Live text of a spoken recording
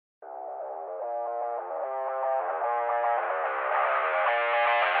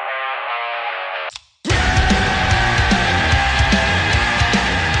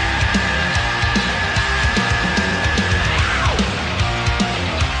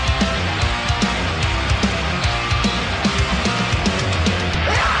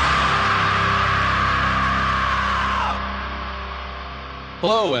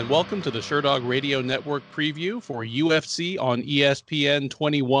Hello and welcome to the Sherdog Radio Network preview for UFC on ESPN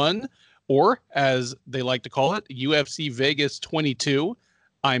 21, or as they like to call it, UFC Vegas 22.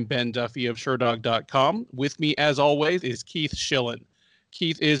 I'm Ben Duffy of Sherdog.com. With me, as always, is Keith Shillan.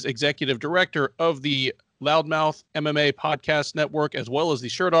 Keith is executive director of the Loudmouth MMA Podcast Network, as well as the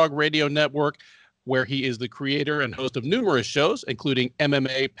Sherdog Radio Network, where he is the creator and host of numerous shows, including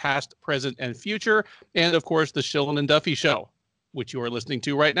MMA Past, Present, and Future, and, of course, the Shillan and Duffy Show, which you are listening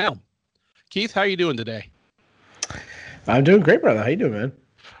to right now. Keith, how are you doing today? I'm doing great, brother. How you doing, man?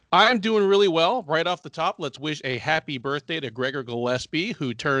 I'm doing really well. Right off the top, let's wish a happy birthday to Gregor Gillespie,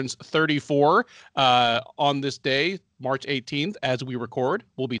 who turns 34 on this day, March 18th, as we record.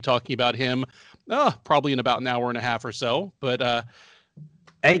 We'll be talking about him probably in about an hour and a half or so. But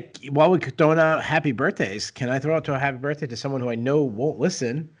hey, while we're throwing out happy birthdays, can I throw out to a happy birthday to someone who I know won't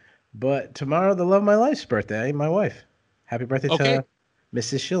listen, but tomorrow the love of my life's birthday, my wife. Happy birthday to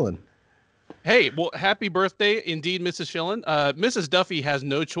Mrs. Shillan. Hey, well, happy birthday indeed, Mrs. Shillan. Mrs. Duffy has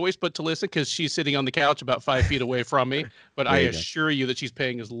no choice but to listen because she's sitting on the couch about 5 feet away from me. But I assure you that she's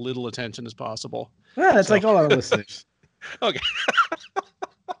paying as little attention as possible. Yeah, that's like all our listeners. Okay.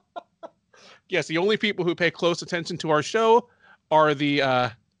 Yes, the only people who pay close attention to our show are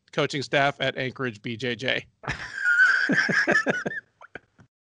the coaching staff at Anchorage BJJ.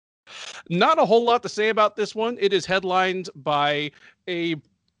 Not a whole lot to say about this one. It is headlined by a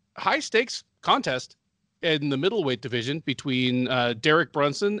high-stakes contest in the middleweight division between Derek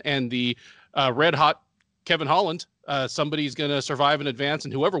Brunson and the red-hot Kevin Holland. Somebody's going to survive and advance,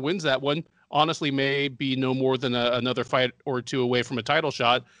 and whoever wins that one, honestly, may be no more than another fight or two away from a title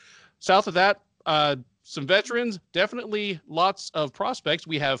shot. South of that, some veterans, definitely lots of prospects.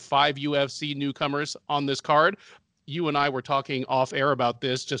 We have 5 UFC newcomers on this card. You and I were talking off air about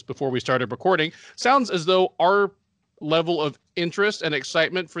this just before we started recording. Sounds as though our level of interest and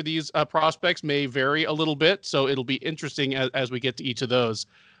excitement for these prospects may vary a little bit. So it'll be interesting as we get to each of those,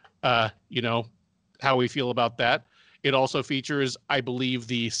 how we feel about that. It also features, I believe,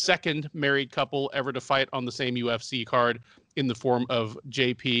 the second married couple ever to fight on the same UFC card in the form of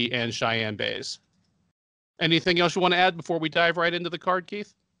JP and Cheyenne Bays. Anything else you want to add before we dive right into the card,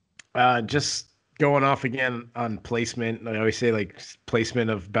 Keith? Just going off again on placement. I always say, like, placement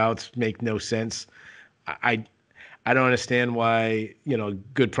of bouts make no sense. I don't understand why,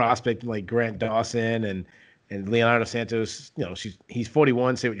 good prospect like Grant Dawson and Leonardo Santos, he's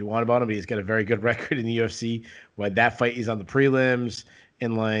 41, say what you want about him, but he's got a very good record in the UFC. Why that fight is on the prelims,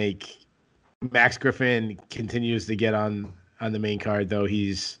 and like Max Griffin continues to get on the main card, though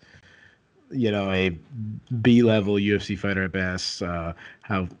he's, a B-level UFC fighter at best.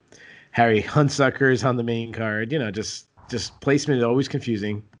 How Harry Hunsucker is on the main card, just placement is always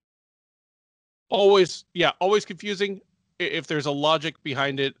confusing. Always confusing. If there's a logic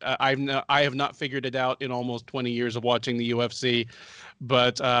behind it, I have not figured it out in almost 20 years of watching the UFC,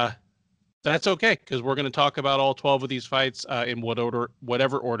 but that's okay because we're going to talk about all 12 of these fights in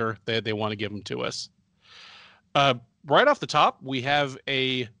whatever order they want to give them to us. Right off the top, we have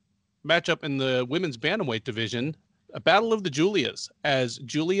a matchup in the women's bantamweight division, a battle of the Julias, as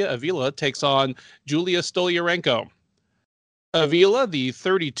Julia Avila takes on Julia Stoliarenko. Avila, the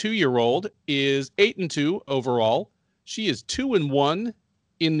 32-year-old, is 8-2 overall. She is 2-1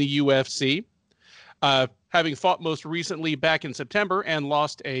 in the UFC, having fought most recently back in September and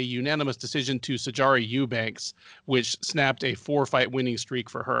lost a unanimous decision to Sajari Eubanks, which snapped a 4-fight winning streak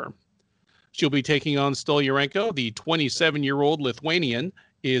for her. She'll be taking on Stoliarenko. The 27-year-old Lithuanian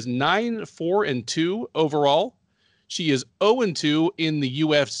is 9-4-2 overall. She is 0-2 in the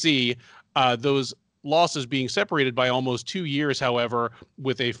UFC. Those losses being separated by almost 2 years, however,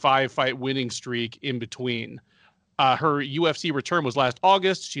 with a 5-fight winning streak in between. Her UFC return was last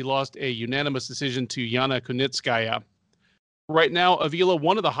August. She lost a unanimous decision to Yana Kunitskaya. Right now, Avila,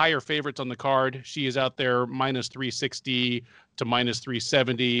 one of the higher favorites on the card. She is out there minus 360 to minus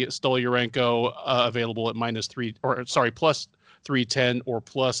 370. Stoliarenko available at plus 310 or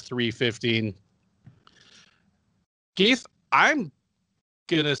plus 315. Keith, I'm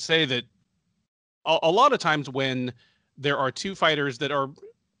going to say that a lot of times when there are two fighters that are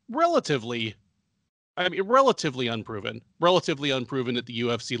relatively unproven at the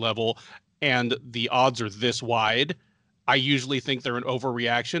UFC level, and the odds are this wide, I usually think they're an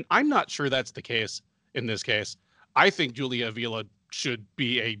overreaction. I'm not sure that's the case in this case. I think Julia Avila should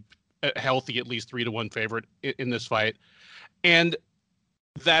be a healthy at least 3-1 favorite in this fight. And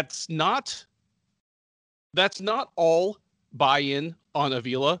that's not all buy-in on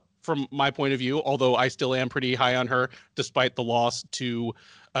Avila from my point of view, although I still am pretty high on her despite the loss to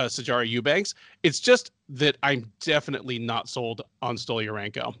Sijara Eubanks. It's just that I'm definitely not sold on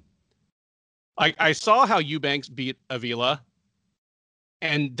Stoliarenko. I saw how Eubanks beat Avila,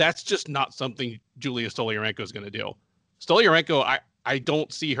 and that's just not something Julia Stoliarenko is going to do. Stoliarenko, I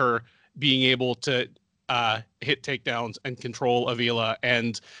don't see her being able to hit takedowns and control Avila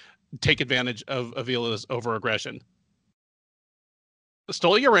and take advantage of Avila's overaggression.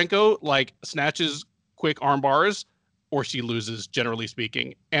 Stoliarenko like snatches quick arm bars or she loses, generally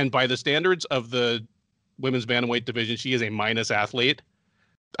speaking. And by the standards of the women's bantamweight division, she is a minus athlete.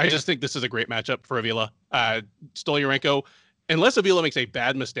 I just think this is a great matchup for Avila. Stoliarenko, unless Avila makes a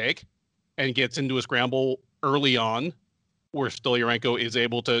bad mistake and gets into a scramble early on, where Stoliarenko is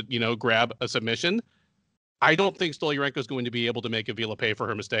able to, grab a submission, I don't think Stoliarenko is going to be able to make Avila pay for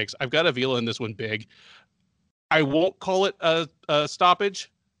her mistakes. I've got Avila in this one big. I won't call it a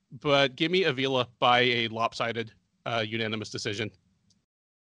stoppage, but give me Avila by a lopsided unanimous decision.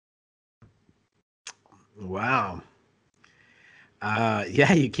 Wow.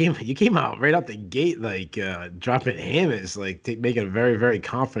 Yeah, you came out right out the gate like dropping hammers, like making a very very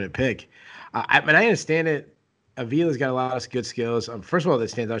confident pick. I understand it. Avila's got a lot of good skills. First of all, that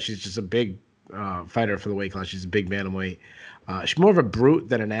stands out. She's just a big fighter for the weight class. She's a big bantamweight. She's more of a brute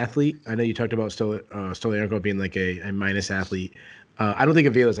than an athlete. I know you talked about Stoliarenko being like a minus athlete. I don't think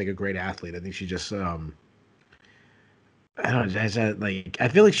Avila's like a great athlete. I think she just I don't know. Like I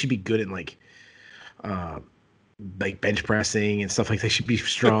feel like she'd be good in like bench pressing and stuff like that. She'd be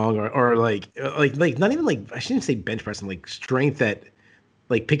strong or like not even like I shouldn't say bench pressing, like strength that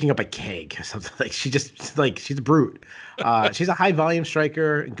like picking up a keg or something. Like she's a brute. She's a high volume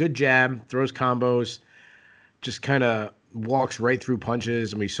striker, good jab, throws combos, just kind of walks right through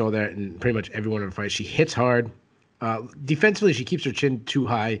punches, and we saw that in pretty much every one of her fights. She hits hard. Defensively, she keeps her chin too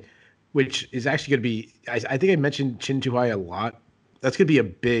high, which is actually going to be. I think I mentioned chin too high a lot. That's going to be a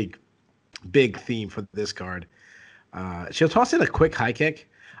big theme for this card. She'll toss in a quick high kick.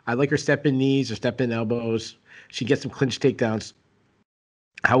 I like her step in knees or step in elbows. She gets some clinch takedowns.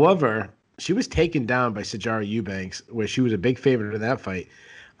 However, she was taken down by Sijara Eubanks, where she was a big favorite in that fight,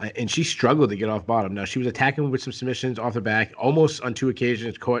 and she struggled to get off bottom. Now, she was attacking with some submissions off the back, almost on 2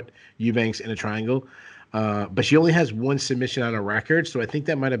 occasions caught Eubanks in a triangle, but she only has 1 submission on her record, so I think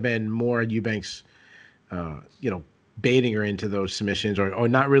that might have been more Eubanks, baiting her into those submissions or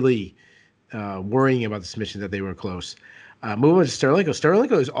not really worrying about the submissions that they were close. Moving on to Sterlenko.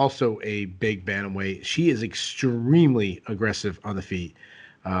 Sterlenko is also a big bantamweight. She is extremely aggressive on the feet.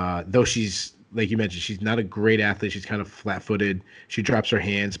 Though she's, like you mentioned, she's not a great athlete. She's kind of flat-footed. She drops her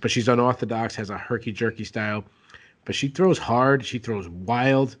hands, but she's unorthodox, has a herky-jerky style. But she throws hard. She throws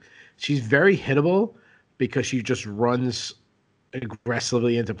wild. She's very hittable because she just runs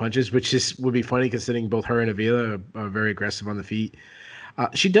aggressively into punches, which would be funny considering both her and Avila are very aggressive on the feet.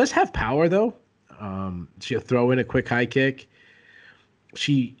 She does have power, though. She'll throw in a quick high kick.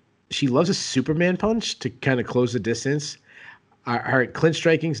 She loves a Superman punch to kind of close the distance. Her clinch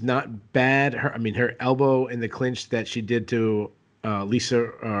striking's not bad. Her elbow in the clinch that she did to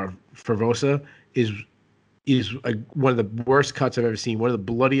Lisa Fervosa is one of the worst cuts I've ever seen. One of the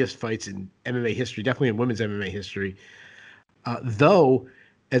bloodiest fights in MMA history, definitely in women's MMA history. Though,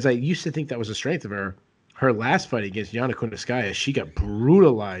 as I used to think that was a strength of her last fight against Yana Kunitskaya, she got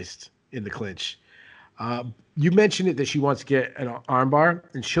brutalized in the clinch. You mentioned it that she wants to get an armbar,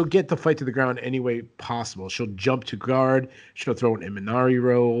 and she'll get the fight to the ground any way possible. She'll jump to guard. She'll throw an Imanari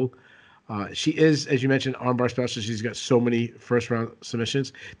roll. She is, as you mentioned, armbar specialist. She's got so many first-round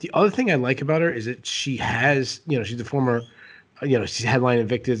submissions. The other thing I like about her is that she has, she's a former, she's headline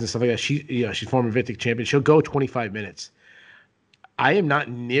Invictus and stuff like that. She's former Invictus champion. She'll go 25 minutes. I am not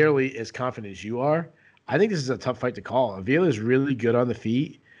nearly as confident as you are. I think this is a tough fight to call. Avila is really good on the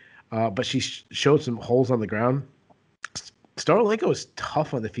feet, but she showed some holes on the ground. Stoliarenko is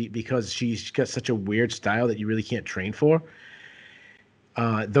tough on the feet because she's got such a weird style that you really can't train for.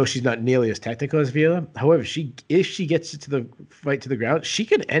 Though she's not nearly as technical as Avila. However, if she gets it to the fight to the ground, she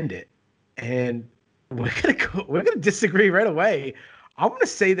can end it. And we're gonna disagree right away. I'm gonna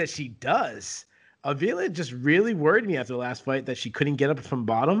say that she does. Avila just really worried me after the last fight that she couldn't get up from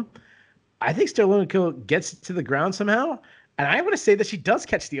bottom. I think Stoliarenko gets to the ground somehow, and I'm going to say that she does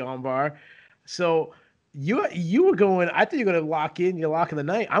catch the armbar. So you were going. I think you're going to lock in. You're locking the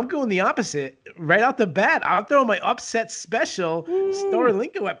night. I'm going the opposite right out the bat. I'm throwing my upset special.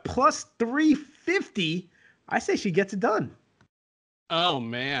 Stoliarenko at plus 350. I say she gets it done. Oh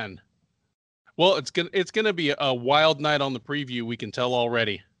man. Well, it's gonna be a wild night on the preview. We can tell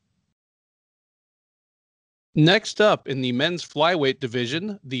already. Next up in the men's flyweight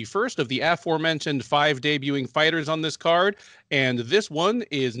division, the first of the aforementioned 5 debuting fighters on this card. And this one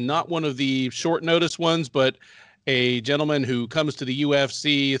is not one of the short notice ones, but a gentleman who comes to the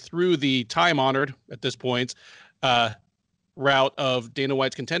UFC through the time-honored, at this point, route of Dana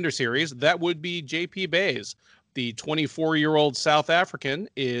White's Contender Series. That would be JP Buys. The 24-year-old South African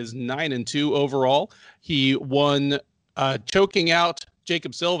is 9-2 overall. He won choking out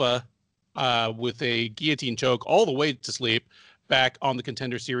Jacob Silva with a guillotine choke all the way to sleep back on the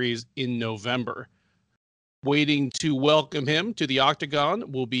Contender Series in November. Waiting to welcome him to the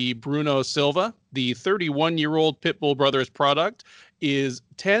octagon will be Bruno Silva. The 31-year-old Pitbull Brothers product is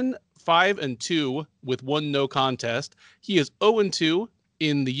 10-5-2 with 1 no contest. He is 0-2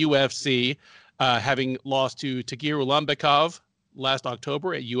 in the UFC, having lost to Tagir Ulambekov last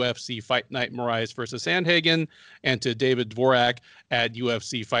October at UFC Fight Night Moraes versus Sandhagen, and to David Dvorak at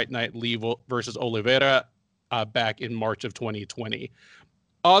UFC Fight Night Lee versus Oliveira back in March of 2020.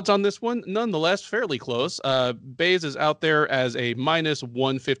 Odds on this one, nonetheless, fairly close. Buys is out there as a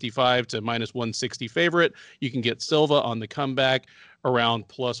 -155 to -160 favorite. You can get Silva on the comeback around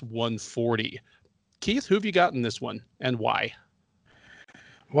 +140. Keith, who have you got in this one and why?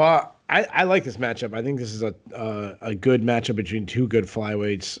 Well, I like this matchup. I think this is a good matchup between 2 good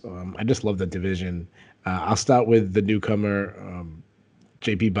flyweights. I just love the division. I'll start with the newcomer,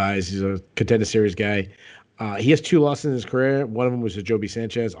 JP Buys. He's a Contender Series guy. He has 2 losses in his career. One of them was to Joby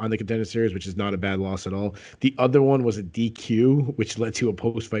Sanchez on the Contender Series, which is not a bad loss at all. The other one was a DQ, which led to a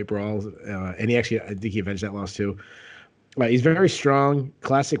post-fight brawl. And I think he avenged that loss too. He's very strong,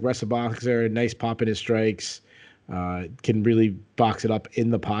 classic wrestler boxer, nice pop in his strikes, can really box it up in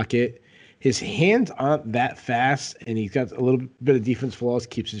the pocket. His hands aren't that fast, and he's got a little bit of defense flaws,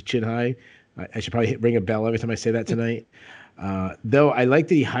 keeps his chin high. I should probably ring a bell every time I say that tonight. Though I like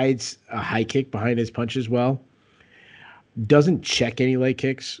that he hides a high kick behind his punches well. Doesn't check any leg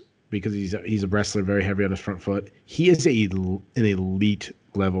kicks because he's a wrestler, very heavy on his front foot. He is an elite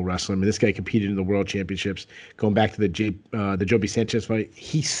level wrestler. I mean, this guy competed in the World Championships. Going back to the Joby Sanchez fight,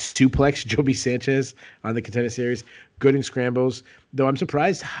 he suplexed Joby Sanchez on the Contender Series. Good in scrambles, though I'm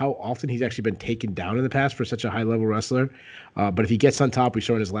surprised how often he's actually been taken down in the past for such a high level wrestler. But if he gets on top, we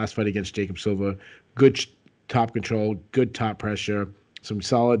saw in his last fight against Jacob Silva, good top control, good top pressure, some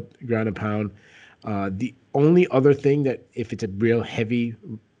solid ground and pound. The only other thing that if it's a real heavy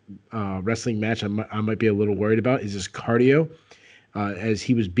wrestling match, I might be a little worried about is his cardio. As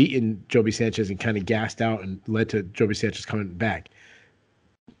he was beating Joby Sanchez and kind of gassed out and led to Joby Sanchez coming back.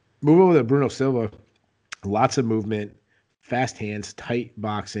 Move over to Bruno Silva. Lots of movement, fast hands, tight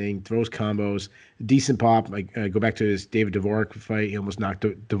boxing, throws combos, decent pop. Go back to his David Dvorak fight. He almost knocked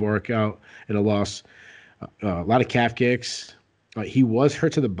Dvorak out in a loss. A lot of calf kicks. He was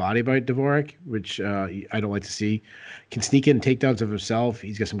hurt to the body by Dvorak, which I don't like to see. Can sneak in takedowns of himself.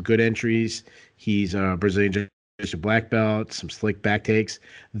 He's got some good entries. He's a Brazilian a black belt, some slick back takes,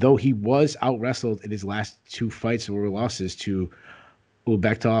 though he was out wrestled in his last 2 fights that were losses to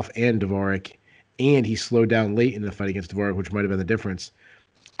Ulbekov and Dvorak, and he slowed down late in the fight against Dvorak, which might have been the difference.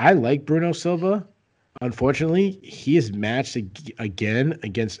 I like Bruno Silva. Unfortunately, he is matched again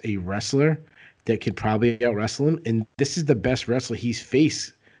against a wrestler that could probably out wrestle him, and this is the best wrestler he's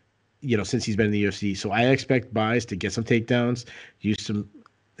faced, since he's been in the UFC. So I expect Buys to get some takedowns, use some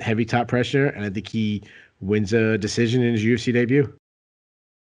heavy top pressure, and I think he wins a decision in his UFC debut.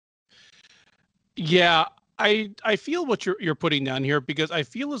 Yeah, I feel what you're putting down here, because I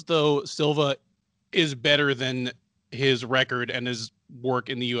feel as though Silva is better than his record and his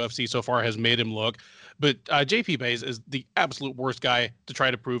work in the UFC so far has made him look. But JP Buys is the absolute worst guy to try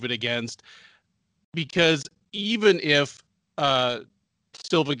to prove it against, because even if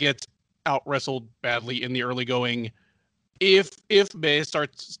Silva gets out wrestled badly in the early going, if Buys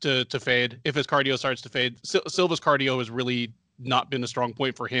starts to fade, if his cardio starts to fade, Silva's cardio has really not been a strong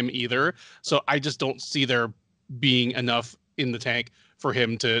point for him either. So I just don't see there being enough in the tank for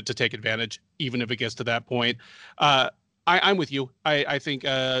him to take advantage, even if it gets to that point. I'm with you. I think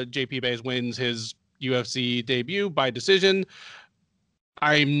JP Buys wins his UFC debut by decision.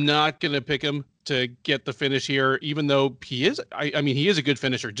 I'm not going to pick him to get the finish here, even though he is. I mean, he is a good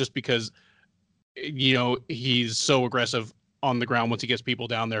finisher just because he's so aggressive on the ground once he gets people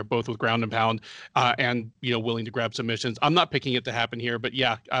down there, both with ground and pound, and willing to grab submissions. I'm not picking it to happen here, but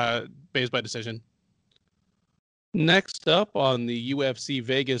yeah, Buys by decision. Next up on the UFC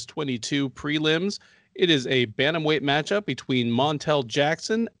Vegas 22 prelims, it is a bantamweight matchup between Montel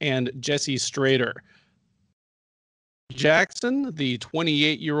Jackson and Jesse Strader. Jackson, the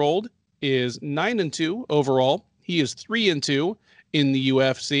 28-year-old, is 9-2 overall. He is 3-2 in the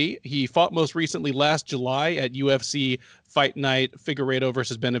UFC. He fought most recently last July at UFC Fight Night Figueiredo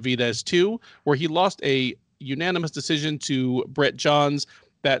versus Benavidez 2, where he lost a unanimous decision to Brett Johns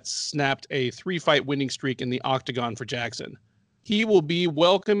that snapped a 3-fight winning streak in the octagon for Jackson. He will be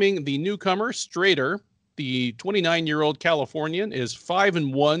welcoming the newcomer, Strader. The 29-year-old Californian is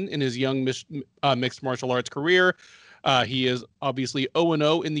 5-1 in his young mixed martial arts career. He is obviously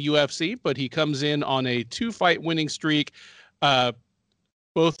 0-0 in the UFC, but he comes in on a 2-fight winning streak.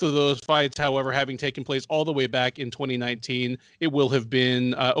 Both of those fights, however, having taken place all the way back in 2019, it will have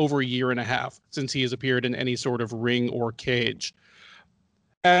been over a year and a half since he has appeared in any sort of ring or cage.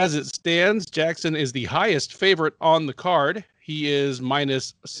 As it stands, Jackson is the highest favorite on the card. He is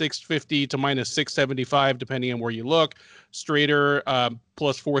minus 650 to minus 675, depending on where you look. Strader,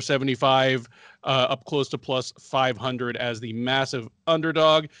 plus 475, up close to plus 500 as the massive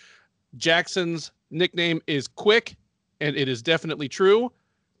underdog. Jackson's nickname is Quick, and it is definitely true.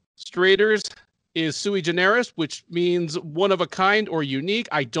 Strader's is sui generis, which means one of a kind or unique.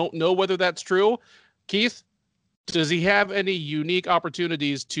 I don't know whether that's true. Keith, does he have any unique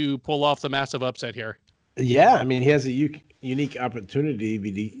opportunities to pull off the massive upset here? Yeah, I mean, he has a unique opportunity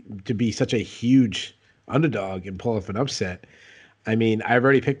to be such a huge underdog and pull off an upset. I mean, I've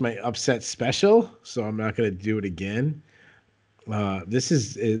already picked my upset special, so I'm not going to do it again. This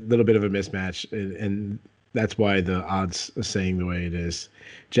is a little bit of a mismatch, and that's why the odds are saying the way it is.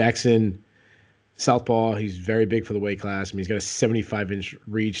 Jackson, southpaw, he's very big for the weight class. I mean, he's got a 75-inch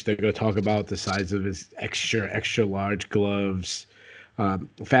reach. They're going to talk about the size of his extra large gloves.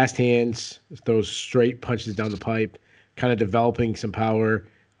 Fast hands, throws straight punches down the pipe, kind of developing some power.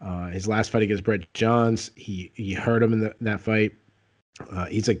 His last fight against Brett Johns, he hurt him in that fight.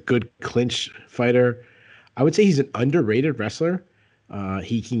 He's a good clinch fighter. I would say he's an underrated wrestler.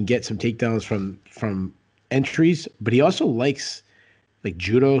 He can get some takedowns from entries, but he also likes like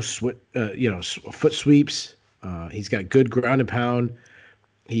judo, foot sweeps. He's got good ground and pound.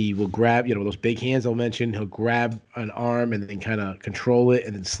 He will grab, those big hands I'll mention. He'll grab an arm and then kind of control it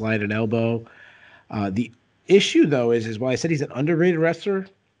and then slide an elbow. The issue, though, is why I said he's an underrated wrestler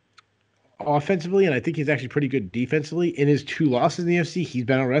offensively, and I think he's actually pretty good defensively. In his 2 losses in the UFC, he's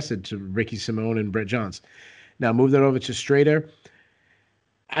been arrested to Ricky Simone and Brett Johns. Now, move that over to Strader.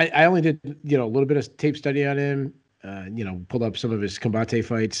 I only did, a little bit of tape study on him. Pulled up some of his combate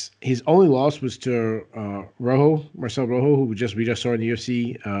fights. His only loss was to Marcel Rojo, who we just saw in the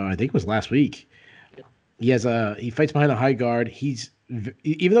UFC. I think it was last week. He fights behind a high guard.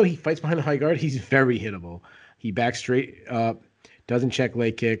 Even though he fights behind a high guard, he's very hittable. He backs straight up, doesn't check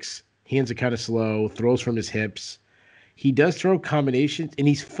leg kicks. Hands are kind of slow. Throws from his hips. He does throw combinations, and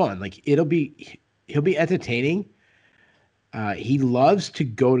he's fun. Like he'll be entertaining. He loves to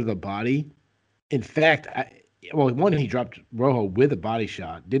go to the body. In fact, one, he dropped Rojo with a body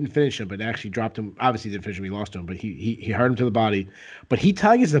shot. Didn't finish him, but actually dropped him. Obviously, didn't finish him. He lost him, but he hurt him to the body. But he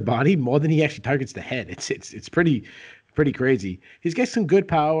targets the body more than he actually targets the head. It's pretty crazy. He's got some good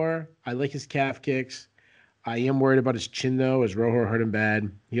power. I like his calf kicks. I am worried about his chin, though, as Rojo hurt him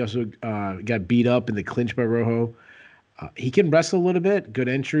bad. He also got beat up in the clinch by Rojo. He can wrestle a little bit. Good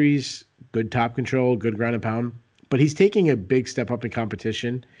entries, good top control, good ground and pound. But he's taking a big step up in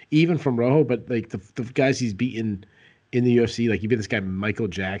competition, even from Rojo. But like the guys he's beaten in the UFC, like he beat this guy Michael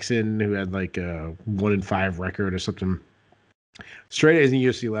Jackson, who had like a 1-5 record or something. Straight as in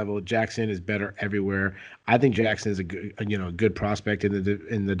UFC level, Jackson is better everywhere. I think Jackson is a good prospect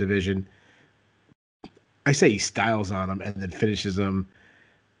in the division. I say he styles on him and then finishes him.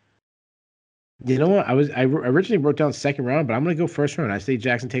 You know what? I originally wrote down second round, but I'm gonna go first round. I say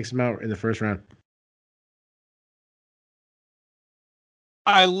Jackson takes him out in the first round.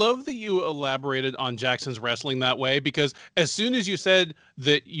 I love that you elaborated on Jackson's wrestling that way, because as soon as you said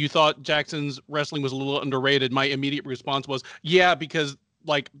that you thought Jackson's wrestling was a little underrated, my immediate response was, yeah, because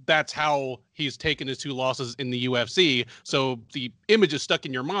like that's how he's taken his 2 losses in the UFC. So the image is stuck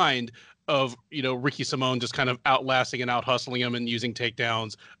in your mind of, Ricky Simone just kind of outlasting and out hustling him and using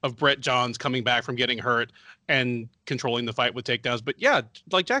takedowns, of Brett Johns coming back from getting hurt and controlling the fight with takedowns. But yeah,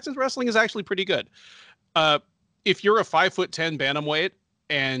 like Jackson's wrestling is actually pretty good. If you're a 5'10" bantamweight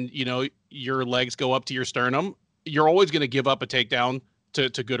and your legs go up to your sternum, you're always going to give up a takedown to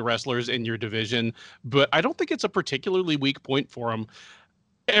good wrestlers in your division. But I don't think it's a particularly weak point for him.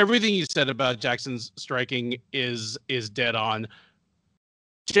 Everything you said about Jackson's striking is dead on.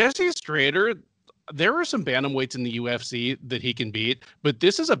 Jesse Strader, there are some bantamweights in the UFC that he can beat, but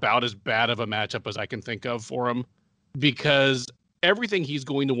this is about as bad of a matchup as I can think of for him, because everything he's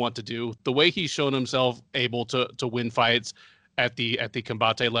going to want to do, the way he's shown himself able to win fights at the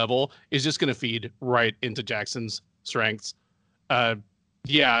combate level, is just going to feed right into Jackson's strengths. Uh,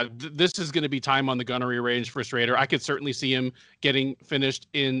 yeah, this is going to be time on the gunnery range for Strader. I could certainly see him getting finished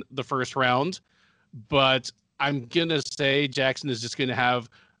in the first round, but I'm going to say Jackson is just going to have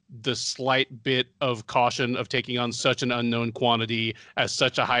the slight bit of caution of taking on such an unknown quantity as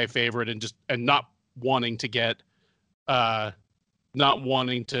such a high favorite and not wanting to get not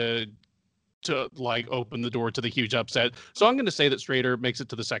wanting to like open the door to the huge upset. So I'm going to say that Strader makes it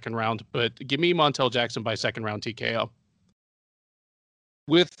to the second round, but give me Montel Jackson by second round TKO.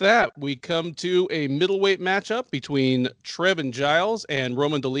 With that, we come to a middleweight matchup between Trevin Giles and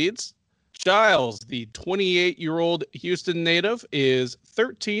Roman Dolidze. Giles, the 28-year-old Houston native, is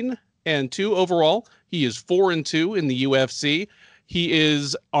 13-2 overall. He is 4-2 in the UFC. He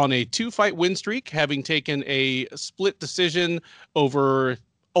is on a 2-fight win streak, having taken a split decision over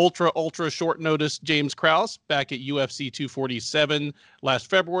ultra short notice James Krause back at UFC 247 last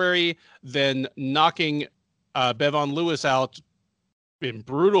February, then knocking Bevon Lewis out in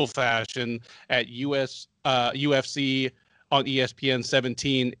brutal fashion at UFC on ESPN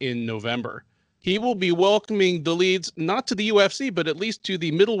 17 in November. He will be welcoming Dolidze not to the UFC, but at least to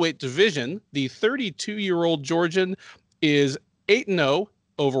the middleweight division. The 32-year-old Georgian is 8-0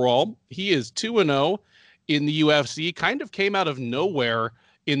 overall. He is 2-0 in the UFC. Kind of came out of nowhere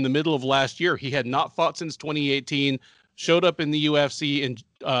in the middle of last year. He had not fought since 2018, showed up in the UFC in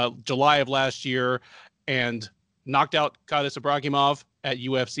July of last year, and knocked out Kadis Ibragimov at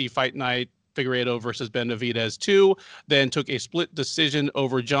UFC Fight Night Figueiredo versus Benavidez 2, then took a split decision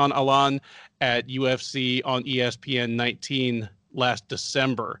over John Allan at UFC on ESPN 19 last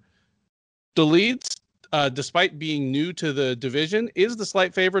December. Dolidze, despite being new to the division, is the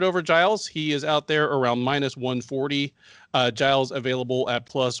slight favorite over Giles. He is out there around minus 140. Giles available at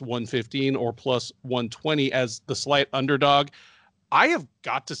plus 115 or plus 120 as the slight underdog. I have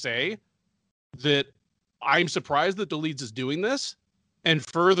got to say that I'm surprised that Dolidze is doing this. And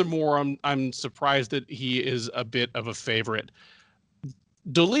furthermore, I'm surprised that he is a bit of a favorite.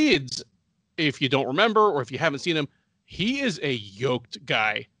 Dolidze, if you don't remember or if you haven't seen him, he is a yoked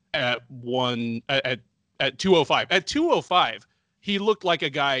guy at 205. At 205, he looked like a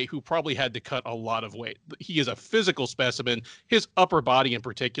guy who probably had to cut a lot of weight. He is a physical specimen. His upper body in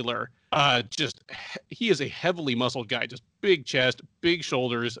particular, he is a heavily muscled guy. Just big chest, big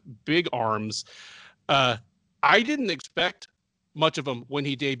shoulders, big arms. I didn't expect much of him when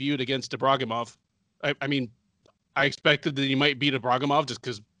he debuted against Ibragimov. I mean, I expected that he might beat Ibragimov just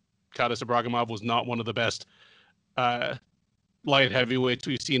because Kadis Ibragimov was not one of the best light heavyweights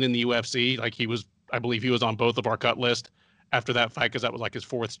we've seen in the UFC. Like I believe he was on both of our cut list after that fight because that was like his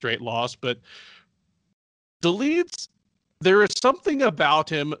fourth straight loss. But Dolidze, there is something about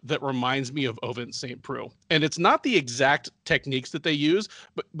him that reminds me of Ovince St. Preux. And it's not the exact techniques that they use,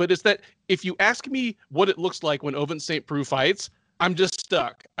 but it's that if you ask me what it looks like when Ovince St. Preux fights, I'm just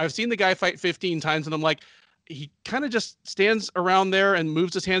stuck. I've seen the guy fight 15 times and I'm like, he kind of just stands around there and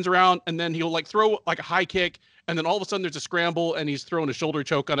moves his hands around and then he'll like throw like a high kick and then all of a sudden there's a scramble and he's throwing a shoulder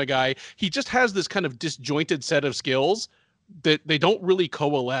choke on a guy. He just has this kind of disjointed set of skills that they don't really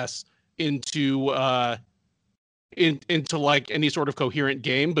coalesce into like any sort of coherent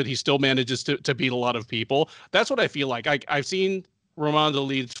game, but he still manages to beat a lot of people. That's what I feel like. I've seen Roman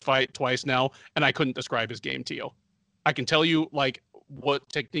Dolidze fight twice now, and I couldn't describe his game to you. I can tell you like what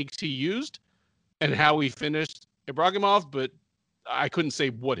techniques he used and how he finished Ibragimov, but I couldn't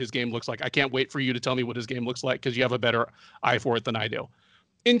say what his game looks like. I can't wait for you to tell me what his game looks like because you have a better eye for it than I do.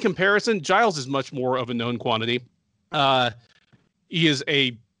 In comparison, Giles is much more of a known quantity. He is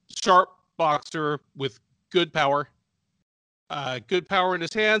a sharp boxer with good power in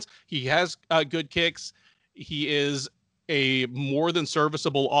his hands. He has good kicks. He is a more than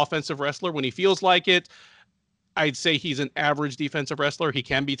serviceable offensive wrestler when he feels like it. I'd say he's an average defensive wrestler. He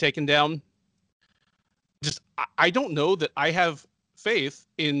can be taken down. I don't know that I have faith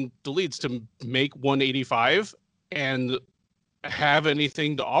in Dolidze to make 185 and have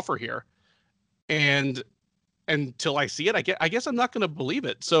anything to offer here. And until I see it, I guess I'm not going to believe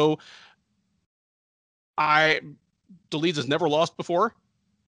it. So Dolidze has never lost before.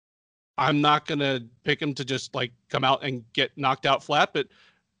 I'm not going to pick him to just like come out and get knocked out flat, but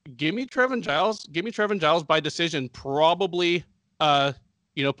give me Trevin Giles. Give me Trevin Giles by decision, probably,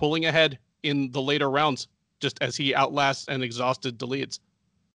 pulling ahead in the later rounds, just as he outlasts and exhausted Dolidze.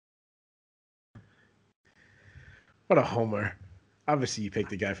 What a homer. Obviously, you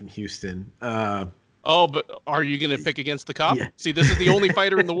picked the guy from Houston. But are you going to pick against the cop? Yeah. See, this is the only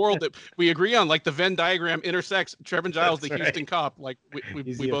fighter in the world that we agree on. Like the Venn diagram intersects Trevin Giles, the Houston cop. Like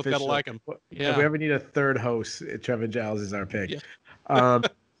we both got to like him. Yeah. If we ever need a third host, Trevin Giles is our pick. Yeah.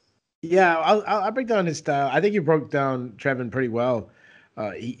 Yeah, I'll break down his style. I think you broke down Trevin pretty well.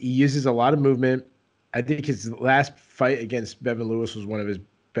 He uses a lot of movement. I think his last fight against Bevan Lewis was one of his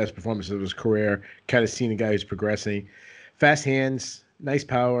best performances of his career. Kind of seeing a guy who's progressing. Fast hands, nice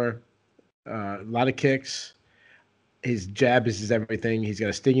power, a lot of kicks. His jab is his everything. He's got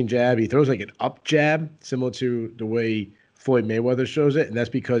a stinging jab. He throws like an up jab, similar to the way Floyd Mayweather shows it, and that's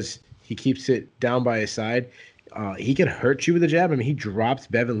because he keeps it down by his side. He can hurt you with the jab. I mean, he dropped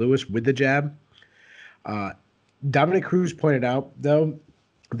Bevan Lewis with the jab. Uh, Dominic Cruz pointed out though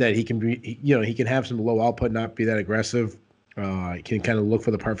that he can be, he can have some low output, not be that aggressive. He can kind of look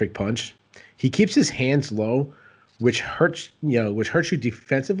for the perfect punch. He keeps his hands low, which hurts you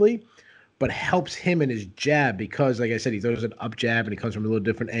defensively, but helps him in his jab because, like I said, he throws an up jab and he comes from a little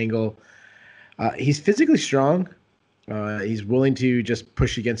different angle. He's physically strong. He's willing to just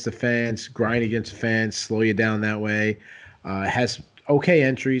push against the fence, grind against the fence, slow you down that way. Has okay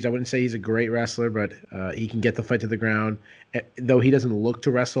entries. I wouldn't say he's a great wrestler, but he can get the fight to the ground. Though he doesn't look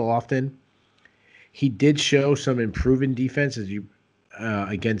to wrestle often, he did show some improving defense as you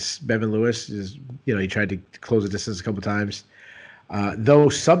against Bevan Lewis. He tried to close the distance a couple times. Though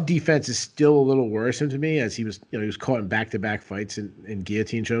sub defense is still a little worrisome to me, as he was caught in back-to-back fights in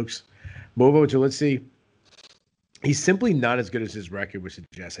guillotine chokes. Movo Jalidze, he's simply not as good as his record would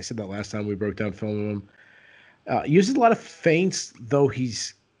suggest. I said that last time we broke down film of him. Uses a lot of feints, though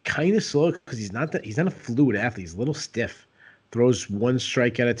he's kind of slow because he's not a fluid athlete. He's a little stiff. Throws one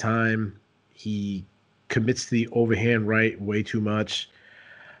strike at a time. He commits to the overhand right way too much.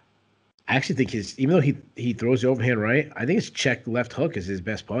 I actually think even though he throws the overhand right, I think his check left hook is his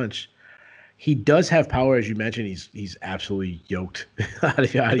best punch. He does have power, as you mentioned. He's absolutely yoked out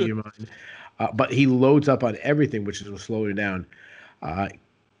of your mind. But he loads up on everything, which is what slow you down.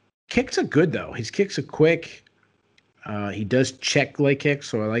 Kicks are good though. His kicks are quick. He does check leg kicks,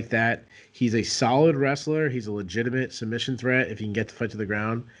 so I like that. He's a solid wrestler. He's a legitimate submission threat if he can get the fight to the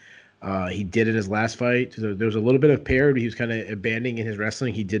ground. He did in his last fight. So there was a little bit of parity. He was kind of abandoning in his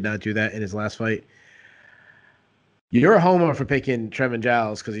wrestling. He did not do that in his last fight. You're a homer for picking Trevin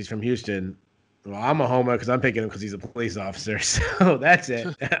Giles because he's from Houston. Well, I'm a homer because I'm picking him because he's a police officer. So that's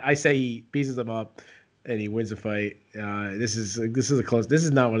it. I say he pieces him up and he wins the fight. This is a close. This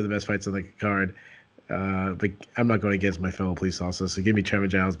is not one of the best fights on the card. But I'm not going against my fellow police officer. So give me Trevin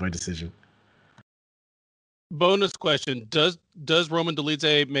Giles by decision. Bonus question: Does Roman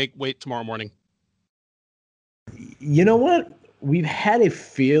Dolidze make weight tomorrow morning? You know what? We've had a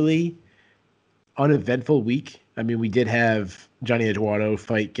fairly uneventful week. I mean, we did have Johnny Eduardo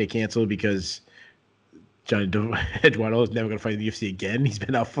fight get canceled because Johnny Eduardo is never going to fight in the UFC again. He's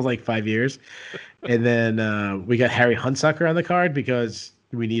been out for like 5 years. And then we got Harry Hunsucker on the card because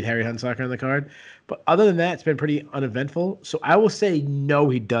we need Harry Hunsucker on the card. But other than that, it's been pretty uneventful. So I will say no,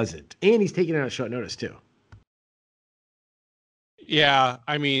 he doesn't. And he's taking it on short notice too. Yeah,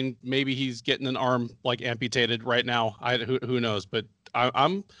 I mean, maybe he's getting an arm like amputated right now. Who knows? But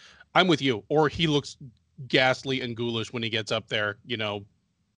I'm with you. Or he looks ghastly and ghoulish when he gets up there.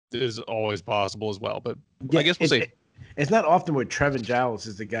 Is always possible as well. But yeah, I guess we'll see. It's not often where Trevin Giles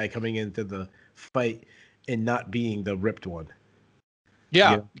is the guy coming into the fight and not being the ripped one.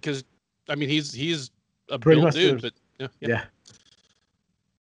 Yeah, because I mean he's a pretty built dude, but yeah.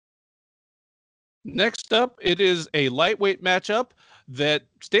 Next up, it is a lightweight matchup that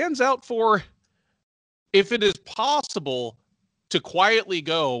stands out for if it is possible to quietly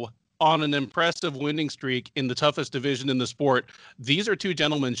go on an impressive winning streak in the toughest division in the sport. These are two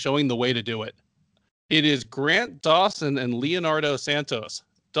gentlemen showing the way to do it. It is Grant Dawson and Leonardo Santos.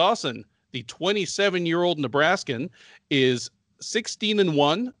 Dawson, the 27-year-old Nebraskan, is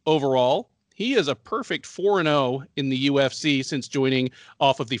 16-1 overall. He is a perfect 4-0 in the UFC since joining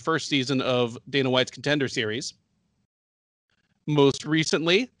off of the first season of Dana White's Contender Series. Most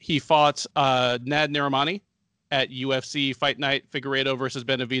recently, he fought Nad Narimani at UFC Fight Night Figueiredo versus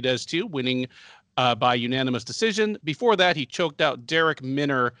Benavidez 2, winning by unanimous decision. Before that, he choked out Derek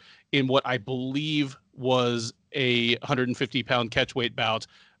Minner in what I believe was a 150-pound catchweight bout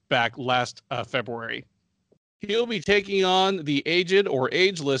back last February. He'll be taking on the aged or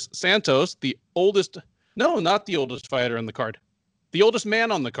ageless Santos, not the oldest fighter on the card, the oldest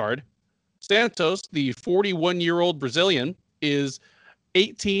man on the card. Santos, the 41-year-old Brazilian, is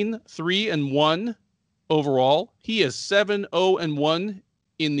 18-3-1 overall. He is 7-0-1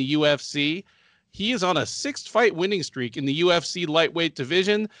 in the UFC. He is on a 6-fight winning streak in the UFC lightweight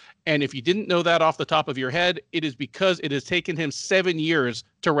division. And if you didn't know that off the top of your head, it is because it has taken him 7 years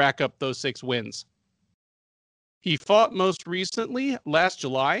to rack up those 6 wins. He fought most recently last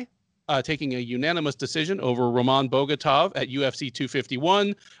July taking a unanimous decision over Roman Bogatov at UFC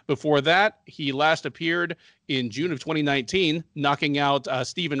 251. Before that, he last appeared in June of 2019, knocking out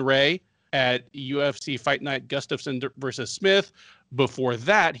Stephen Ray at UFC Fight Night Gustafsson versus Smith. Before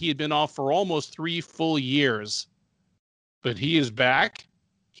that, he had been off for almost 3 full years. But he is back.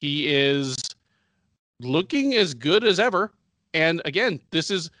 He is looking as good as ever. And again,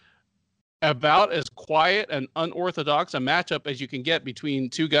 this is about as quiet and unorthodox a matchup as you can get between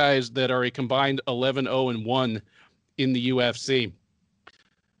two guys that are a combined 11-0-1 in the UFC.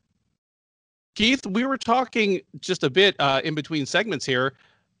 Keith, we were talking just a bit in between segments here.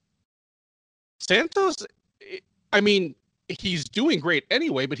 Santos, I mean, he's doing great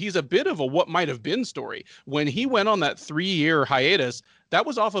anyway, but he's a bit of a what might have been story. When he went on that 3-year hiatus, that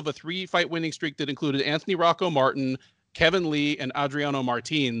was off of a 3-fight winning streak that included Anthony Rocco Martin, Kevin Lee, and Adriano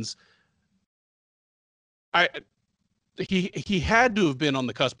Martins. He had to have been on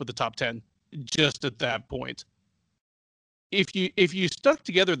the cusp of the top 10 just at that point. If you stuck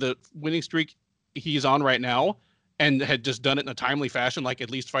together the winning streak he's on right now and had just done it in a timely fashion, like at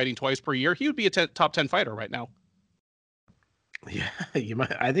least fighting twice per year, he would be a top 10 fighter right now. Yeah, you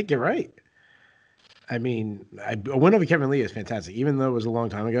might. I think you're right. I mean, a win over Kevin Lee is fantastic. Even though it was a long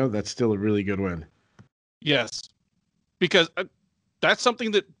time ago, that's still a really good win. Yes, because that's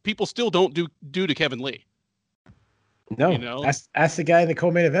something that people still don't do to Kevin Lee. No, that's the guy in the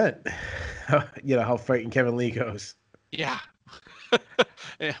co-main event. You know how fighting Kevin Lee goes. Yeah.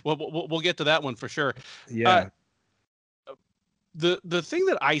 Yeah, we'll get to that one for sure. Yeah. The thing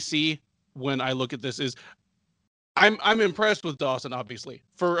that I see when I look at this is I'm impressed with Dawson, obviously.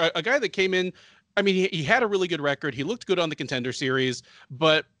 For a guy that came in, I mean, he had a really good record. He looked good on the Contender Series,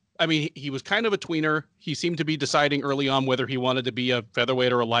 but I mean, he was kind of a tweener. He seemed to be deciding early on whether he wanted to be a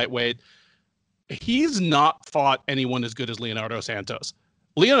featherweight or a lightweight. He's not fought anyone as good as Leonardo Santos.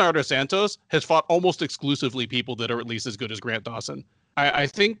 Leonardo Santos has fought almost exclusively people that are at least as good as Grant Dawson. I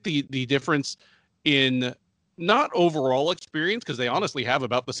think the difference in not overall experience, because they honestly have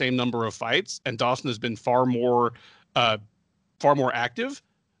about the same number of fights, and Dawson has been far more active,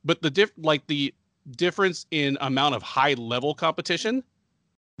 but the difference in amount of high level competition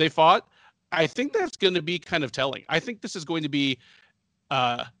they fought, I think that's going to be kind of telling. I think this is going to be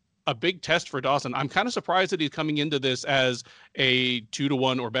a big test for Dawson. I'm kind of surprised that he's coming into this as a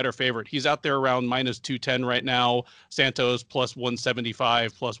 2-1 or better favorite. He's out there around minus 210 right now. Santos plus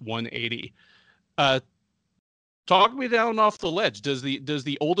 175, plus 180. Talk me down off the ledge. Does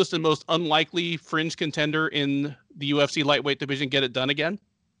the oldest and most unlikely fringe contender in the UFC lightweight division get it done again?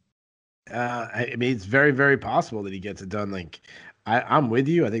 I mean, it's very, very possible that he gets it done. Like, I'm with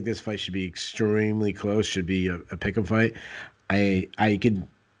you. I think this fight should be extremely close. Should be a pick'em fight. I could,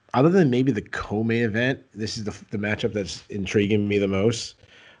 other than maybe the co-main event, this is the matchup that's intriguing me the most.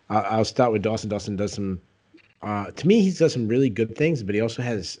 I'll start with Dawson. Dawson does some, to me, he does some really good things, but he also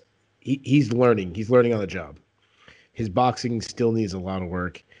has, he's learning. He's learning on the job. His boxing still needs a lot of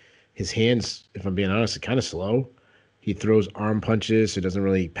work. His hands, if I'm being honest, are kind of slow. He throws arm punches, so it doesn't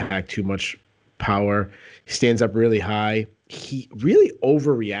really pack too much power. He stands up really high. He really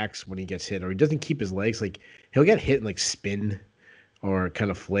overreacts when he gets hit, or he doesn't keep his legs. Like, he'll get hit and like spin or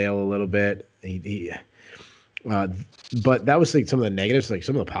kind of flail a little bit. But that was like some of the negatives. Like,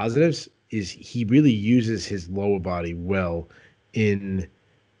 some of the positives is he really uses his lower body well in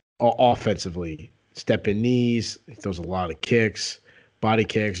offensively. Step in knees. He throws a lot of kicks, body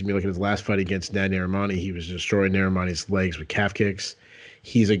kicks. If you look at his last fight against Dan Narimani, he was destroying Narimani's legs with calf kicks.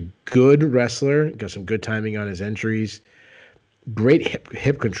 He's a good wrestler. Got some good timing on his entries. Great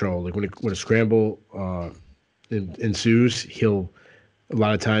hip control. Like when a scramble ensues, he'll a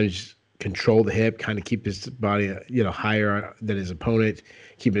lot of times control the hip, kind of keep his body higher than his opponent,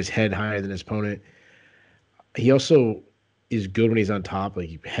 keep his head higher than his opponent. He also is good when he's on top,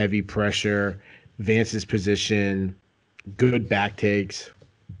 like heavy pressure, advances position, good back takes.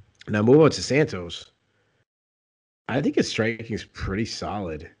 Now move on to Santos. I think his striking is pretty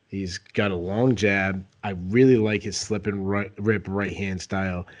solid. He's got a long jab. I really like his slip and rip right hand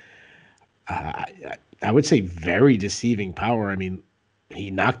style. I would say very deceiving power. I mean,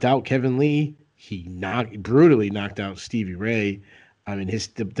 he knocked out Kevin Lee. He brutally knocked out Stevie Ray. I mean,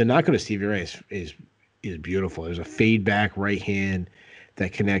 the knockout of Stevie Ray is beautiful. There's a fade back right hand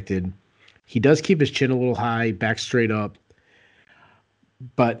that connected. He does keep his chin a little high, back straight up,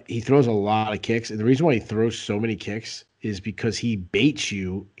 but he throws a lot of kicks. And the reason why he throws so many kicks is because he baits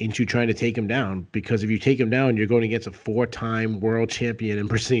you into trying to take him down. Because if you take him down, you're going against a 4-time world champion in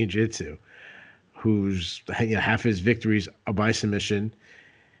Brazilian Jiu-Jitsu, who's half his victories are by submission.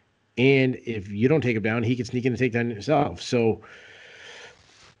 And if you don't take him down, he can sneak in and take down himself. So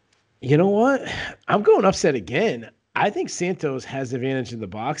You know what? I'm going upset again. I think Santos has the advantage in the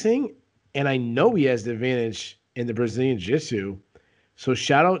boxing, and I know he has the advantage in the Brazilian Jiu-Jitsu. So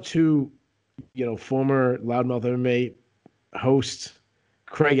shout out to, former Loudmouth MMA host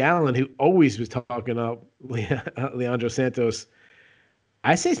Craig Allen, who always was talking up Leandro Santos.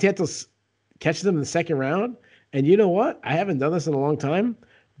 I say Santos catches him in the second round, and you know what? I haven't done this in a long time,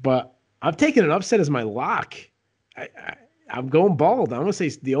 but I'm taking an upset as my lock. I, I I'm going bald. I'm gonna say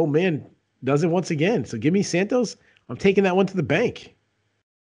the old man does it once again. So give me Santos. I'm taking that one to the bank.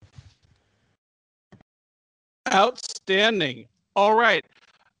 Outstanding. All right.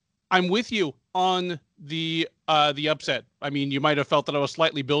 I'm with you on the upset. I mean, you might have felt that I was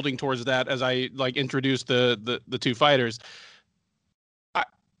slightly building towards that as I like introduced the two fighters. I,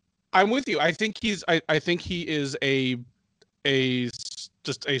 I'm with you. I think he is a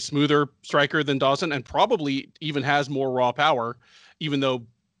just a smoother striker than Dawson, and probably even has more raw power, even though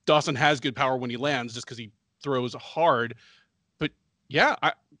Dawson has good power when he lands, just because he throws hard. But yeah,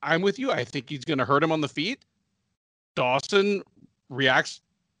 I'm with you. I think he's going to hurt him on the feet. Dawson reacts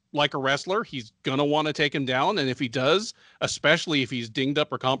like a wrestler. He's going to want to take him down. And if he does, especially if he's dinged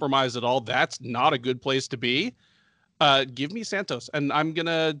up or compromised at all, that's not a good place to be. Give me Santos. And I'm going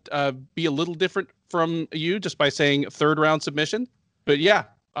to be a little different from you just by saying third round submission. But yeah,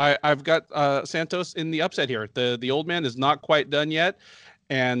 I've got Santos in the upset here. The old man is not quite done yet.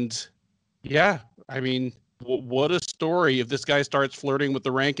 And yeah, I mean, what a story if this guy starts flirting with the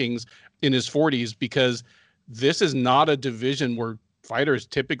rankings in his 40s, because this is not a division where fighters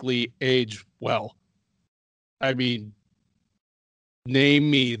typically age well. I mean, name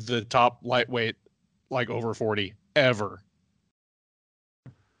me the top lightweight like over 40 ever.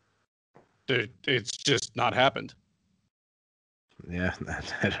 It's just not happened. Yeah,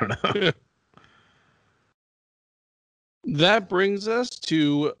 I don't know. That brings us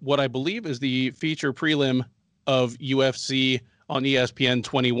to what I believe is the feature prelim of UFC on ESPN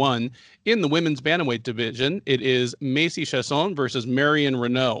 21. In the women's bantamweight division, it is Macy Chasson versus Marion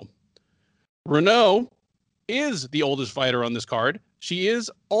Renault. Renault is the oldest fighter on this card. She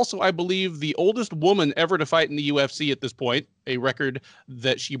is also, I believe, the oldest woman ever to fight in the UFC at this point, a record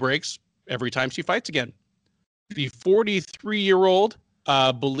that she breaks every time she fights again. The 43-year-old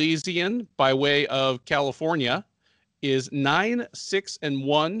Belizean, by way of California, is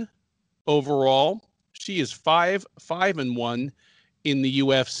 9-6-1 overall. She is 5-5-1 in the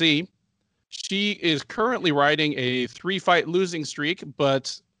UFC. She is currently riding a 3-fight losing streak,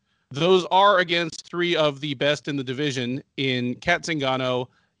 but those are against three of the best in the division in Kat Zingano,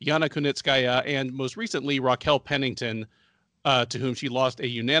 Yana Kunitskaya, and most recently Raquel Pennington, to whom she lost a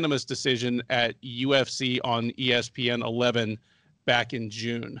unanimous decision at UFC on ESPN 11 back in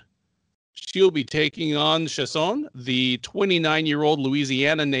June. She'll be taking on Chasson. The 29-year-old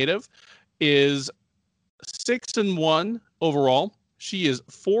Louisiana native is 6-1 overall. She is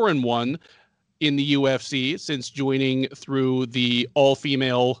 4-1 in the UFC since joining through the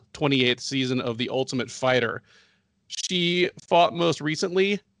all-female 28th season of The Ultimate Fighter. She fought most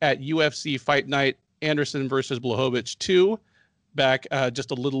recently at UFC Fight Night Anderson versus Blachowicz 2 back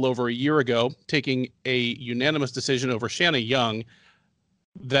just a little over a year ago, taking a unanimous decision over Shanna Young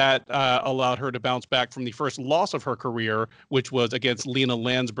that allowed her to bounce back from the first loss of her career, which was against Lena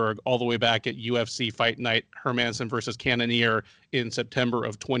Landsberg all the way back at UFC Fight Night Hermanson versus Cannonier in September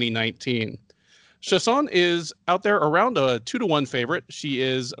of 2019. Chasson is out there around a 2-1 favorite. She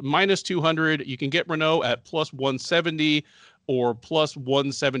is minus 200. You can get Renault at plus 170 or plus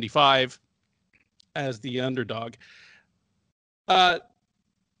 175 as the underdog.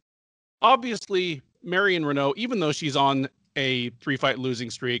 Obviously, Marion Renault, even though she's on a 3-fight losing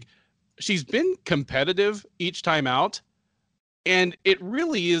streak, she's been competitive each time out. And it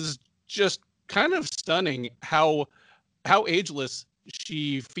really is just kind of stunning how ageless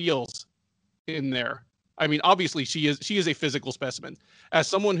she feels in there. I mean, obviously she is a physical specimen. As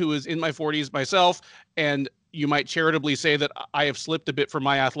someone who is in my 40s myself, and you might charitably say that I have slipped a bit from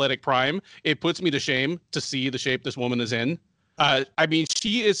my athletic prime, it puts me to shame to see the shape this woman is in. I mean,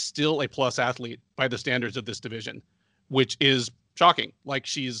 she is still a plus athlete by the standards of this division, which is shocking. Like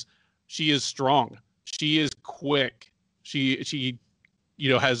she is strong. She is quick. She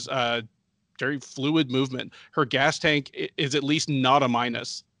has very fluid movement. Her gas tank is at least not a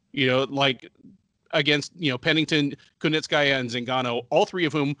minus. Like against Pennington, Kunitskaya, and Zingano, all three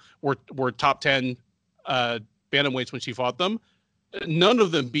of whom were top 10 bantamweights when she fought them. None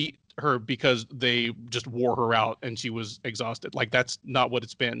of them beat her because they just wore her out and she was exhausted. Like that's not what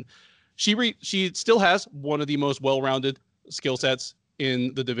it's been. She still has one of the most well-rounded skill sets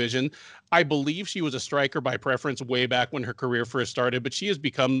in the division. I believe she was a striker by preference way back when her career first started, but she has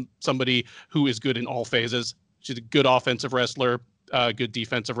become somebody who is good in all phases. She's a good offensive wrestler, good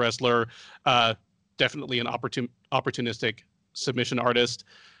defensive wrestler, definitely an opportunistic submission artist.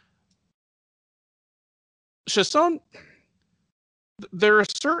 Shillan, there are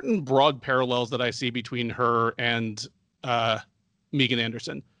certain broad parallels that I see between her and Megan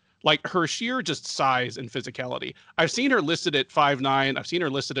Anderson. Like her sheer just size and physicality. I've seen her listed at 5'9". I've seen her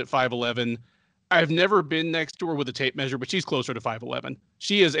listed at 5'11". I've never been next to her with a tape measure, but she's closer to 5'11".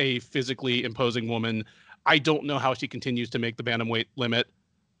 She is a physically imposing woman. I don't know how she continues to make the bantamweight limit.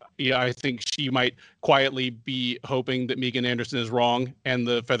 Yeah, I think she might quietly be hoping that Megan Anderson is wrong and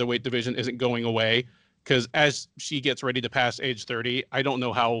the featherweight division isn't going away. Because as she gets ready to pass age 30, I don't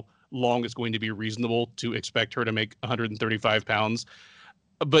know how long it's going to be reasonable to expect her to make 135 pounds.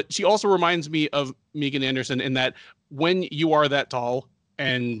 But she also reminds me of Megan Anderson in that when you are that tall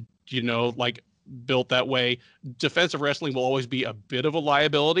and, like built that way, defensive wrestling will always be a bit of a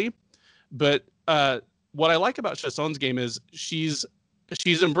liability. But what I like about Shillan's game is she's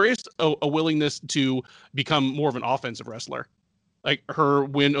embraced a willingness to become more of an offensive wrestler. Like her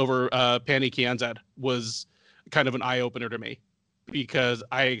win over Pani Kianzad was kind of an eye opener to me because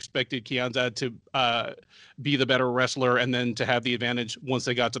I expected Kianzad to be the better wrestler and then to have the advantage once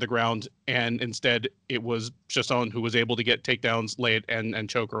they got to the ground. And instead it was Shillan who was able to get takedowns, lay it, and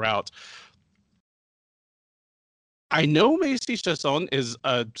choke her out. I know Macy Shillan is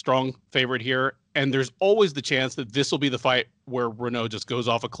a strong favorite here, and there's always the chance that this will be the fight where Renault just goes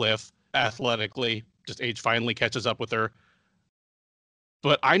off a cliff athletically, just age finally catches up with her.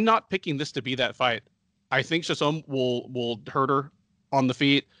 But I'm not picking this to be that fight. I think Shillan will hurt her on the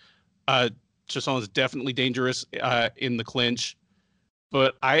feet. Shillan is definitely dangerous in the clinch,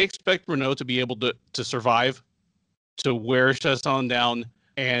 but I expect Renault to be able to survive, to wear Shillan down,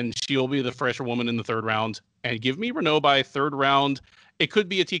 and she'll be the fresher woman in the third round. And give me Renault by third round. It could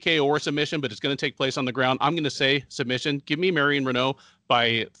be a TKO or submission, but it's going to take place on the ground. I'm going to say submission. Give me Marion Renault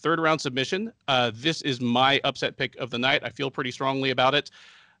by third round submission. This is my upset pick of the night. I feel pretty strongly about it.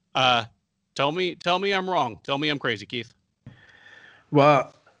 Tell me I'm wrong. Tell me I'm crazy, Keith.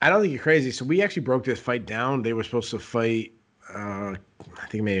 Well, I don't think you're crazy. So we actually broke this fight down. They were supposed to fight, I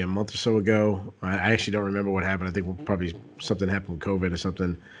think maybe a month or so ago. I actually don't remember what happened. I think probably something happened with COVID or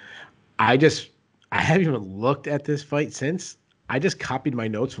something. I haven't even looked at this fight since. I just copied my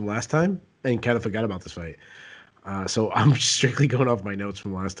notes from last time and kind of forgot about this fight. So I'm strictly going off my notes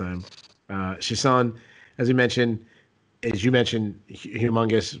from last time. Shillan, as you mentioned,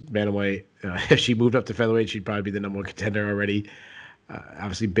 humongous bantamweight. If she moved up to featherweight, she'd probably be the number one contender already.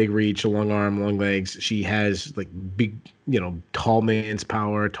 Obviously, big reach, a long arm, long legs. She has like big, tall man's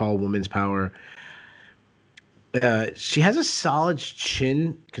power, tall woman's power. She has a solid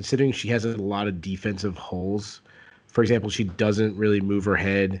chin, considering she has a lot of defensive holes. For example, she doesn't really move her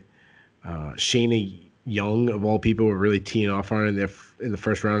head. Shayna Young, of all people, were really teeing off on her in the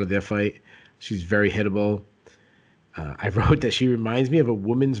first round of their fight. She's very hittable. I wrote that she reminds me of a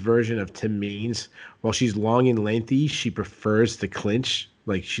woman's version of Tim Means. While she's long and lengthy, she prefers the clinch.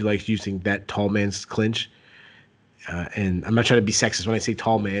 Like she likes using that tall man's clinch. And I'm not trying to be sexist when I say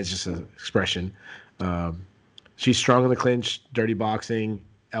tall man. It's just an expression. She's strong in the clinch, dirty boxing,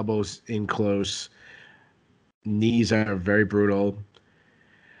 elbows in close. Knees are very brutal.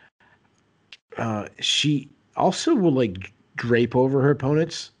 She also will like drape over her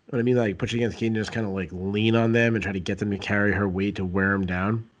opponents. What I mean, like put you against the cage and just kind of like lean on them and try to get them to carry her weight to wear them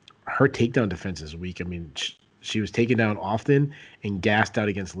down. Her takedown defense is weak. I mean, she was taken down often and gassed out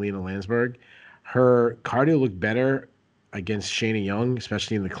against Lena Landsberg. Her cardio looked better against Shayna Young,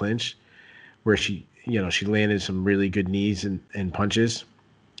 especially in the clinch, where she landed some really good knees and punches.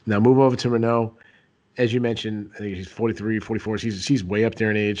 Now move over to Renault. As you mentioned, I think she's 43, 44. She's way up there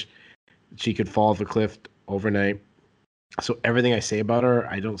in age. She could fall off a cliff overnight. So everything I say about her,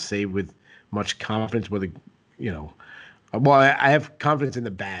 I don't say with much confidence. Well, I have confidence in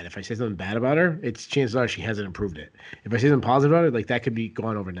the bad. If I say something bad about her, it's chances are she hasn't improved it. If I say something positive about her, like that could be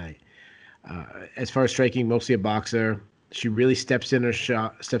gone overnight. As far as striking, mostly a boxer. She really steps in her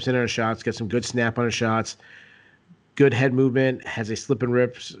shots, gets some good snap on her shots, good head movement, has a slip and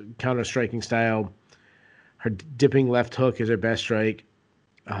rip counter striking style. Her dipping left hook is her best strike,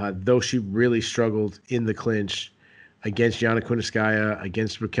 though she really struggled in the clinch against Yana Kunitskaya,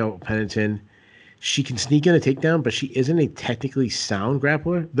 against Raquel Pennington. She can sneak in a takedown, but she isn't a technically sound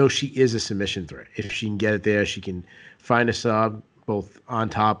grappler, though she is a submission threat. If she can get it there, she can find a sub both on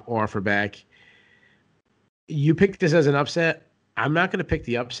top or off her back. You picked this as an upset. I'm not going to pick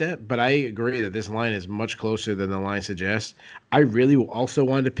the upset, but I agree that this line is much closer than the line suggests. I really also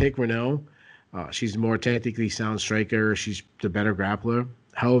wanted to pick Renault. She's more technically sound striker. She's the better grappler.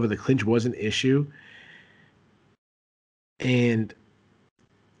 However, the clinch was an issue, and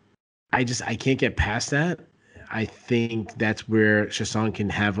I can't get past that. I think that's where Shillan can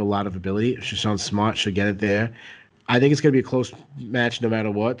have a lot of ability. If Shillan's smart, she'll get it there. I think it's going to be a close match no matter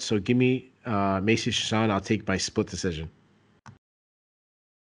what. So give me Macy Shillan. I'll take by split decision.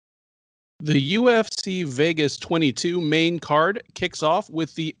 The UFC Vegas 22 main card kicks off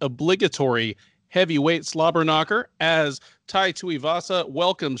with the obligatory heavyweight slobber knocker as Tai Tuivasa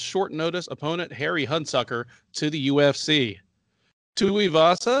welcomes short notice opponent Harry Hunsucker to the UFC.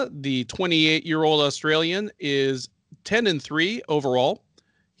 Tuivasa, the 28-year-old Australian, is 10-3 overall.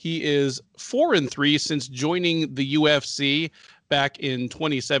 He is 4-3 since joining the UFC back in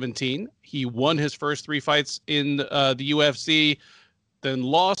 2017. He won his first 3 fights in the UFC, then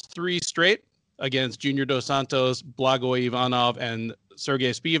lost 3 straight against Junior Dos Santos, Blagoy Ivanov, and Sergey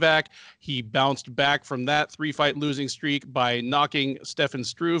Spivak. He bounced back from that 3-fight losing streak by knocking Stefan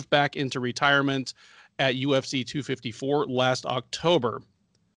Struve back into retirement at UFC 254 last October.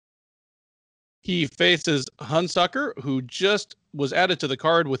 He faces Hunsucker, who just was added to the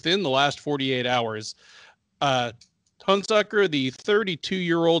card within the last 48 hours. Hunsucker, the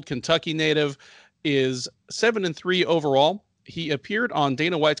 32-year-old Kentucky native, is 7-3 overall. He appeared on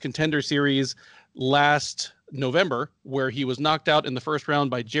Dana White's Contender Series last November, where he was knocked out in the first round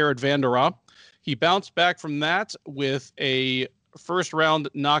by Jared Vanderaa. He bounced back from that with a first-round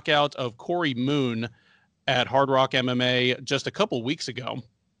knockout of Corey Moon at Hard Rock MMA just a couple weeks ago.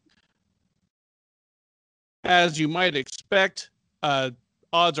 As you might expect,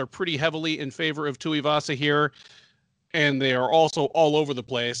 odds are pretty heavily in favor of Tuivasa here, and they are also all over the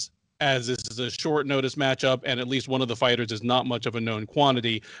place, as this is a short notice matchup, and at least one of the fighters is not much of a known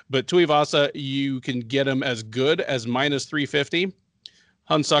quantity. But Tuivasa, you can get him as good as minus 350.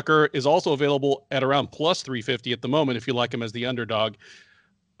 Hunsucker is also available at around plus 350 at the moment if you like him as the underdog.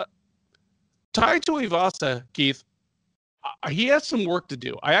 Tai Tuivasa, Keith, he has some work to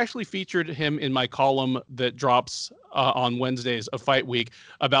do. I actually featured him in my column that drops on Wednesdays of Fight Week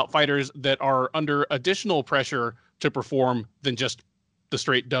about fighters that are under additional pressure to perform than just the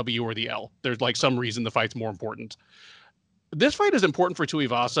straight W or the L. There's like some reason the fight's more important. This fight is important for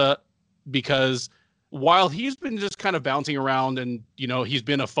Tuivasa because while he's been just kind of bouncing around and, you know, he's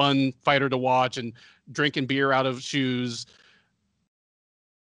been a fun fighter to watch and drinking beer out of shoes,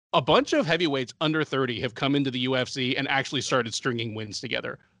 a bunch of heavyweights under 30 have come into the UFC and actually started stringing wins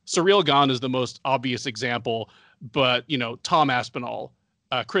together. Surreal Gone is the most obvious example, but, you know, Tom Aspinall,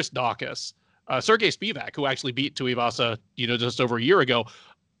 Chris Dawkins, Sergey Spivak, who actually beat Tuivasa, you know, just over a year ago.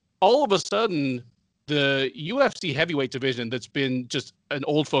 All of a sudden, the UFC heavyweight division that's been just an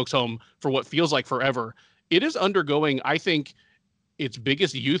old folks home for what feels like forever, it is undergoing, I think, its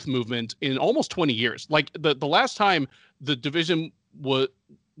biggest youth movement in almost 20 years. Like the last time the division was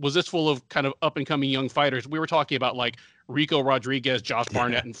this full of kind of up and coming young fighters, we were talking about like Rico Rodriguez, Josh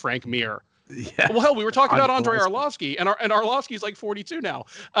Barnett, and Frank Mir. Yeah. Well, hell, we were talking about Andre Arlovsky, and Arlovsky's like 42 now.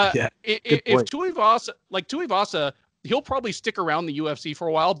 If Tuivasa, he'll probably stick around the UFC for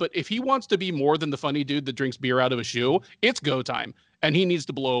a while, but if he wants to be more than the funny dude that drinks beer out of a shoe, it's go time, and he needs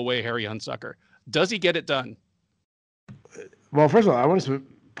to blow away Harry Hunsucker. Does he get it done? Well, first of all, I want to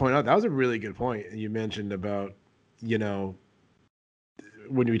point out that was a really good point you mentioned about, you know,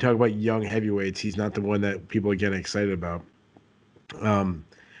 when we talk about young heavyweights, he's not the one that people are getting excited about.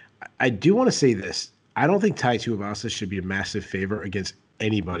 I do want to say this. I don't think Tai Tuivasa should be a massive favor against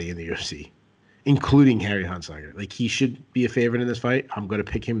anybody in the UFC, including Harry Hunsucker. Like, he should be a favorite in this fight. I'm going to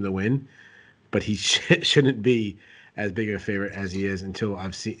pick him to win, but he shouldn't be as big of a favorite as he is until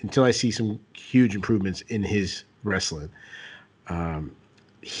I see some huge improvements in his wrestling.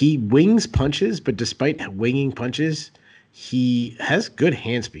 He wings punches, but despite winging punches, he has good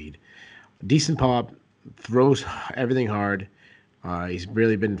hand speed, decent pop, throws everything hard. He's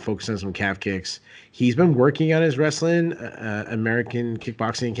really been focused on some calf kicks. He's been working on his wrestling, American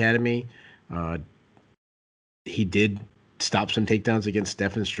Kickboxing Academy. He did stop some takedowns against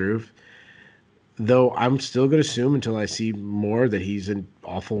Stefan Struve, though I'm still going to assume until I see more that he's an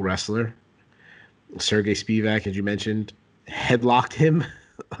awful wrestler. Sergey Spivak, as you mentioned, headlocked him,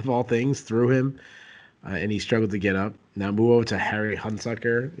 of all things, threw him, and he struggled to get up. Now move over to Harry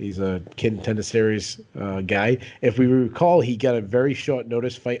Hunsucker. He's a Contender Series guy. If we recall, he got a very short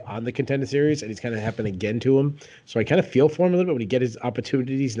notice fight on the Contender Series, and it's kind of happened again to him. So I kind of feel for him a little bit when he gets his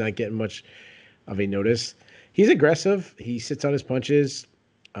opportunities, not getting much of a notice. He's aggressive. He sits on his punches,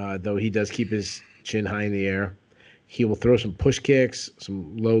 though he does keep his chin high in the air. He will throw some push kicks,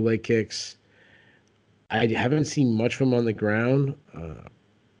 some low leg kicks. I haven't seen much from him on the ground.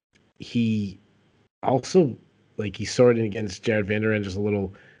 He also, like, he started against Jared Vanderend just a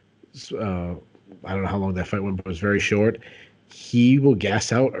little. Uh, I don't know how long that fight went, but it was very short. He will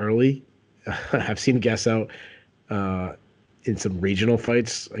gas out early. I've seen him gas out uh, in some regional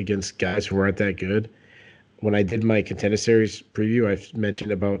fights against guys who aren't that good. When I did my contender series preview, I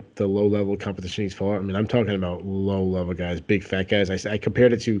mentioned about the low level competition he's fought. I mean, I'm talking about low level guys, big fat guys. I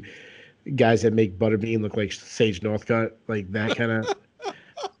compared it to guys that make Butterbean look like Sage Northcutt, like that kind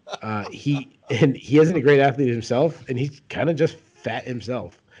of. He isn't a great athlete himself, and he's kind of just fat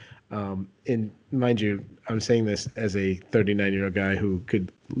himself. And mind you, I'm saying this as a 39-year-old guy who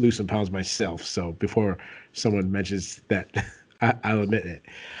could lose some pounds myself. So before someone mentions that, I'll admit it.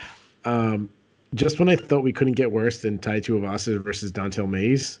 Just when I thought we couldn't get worse than Tai Tuivasa versus Dontel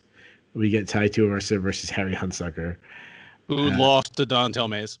Mays, we get Tai Tuivasa versus Harry Hunsucker, Who lost to Dontel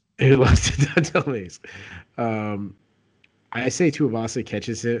Mays. who lost to Dontel Mays. I say Tuivasa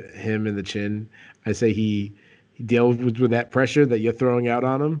catches him in the chin. I say he deals with that pressure that you're throwing out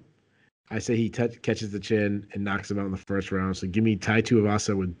on him. I say he catches the chin and knocks him out in the first round. So give me Tai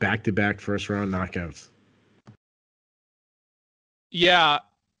Tuivasa with back-to-back first-round knockouts. Yeah.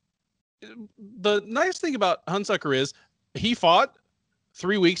 The nice thing about Hunsucker is he fought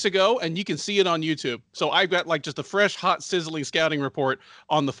 3 weeks ago, and you can see it on YouTube. So I've got like just a fresh, hot, sizzling scouting report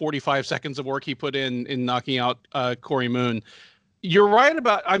on the 45 seconds of work he put in knocking out Corey Moon. You're right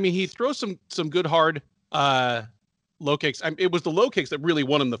about. I mean, he throws some good hard low kicks. It was the low kicks that really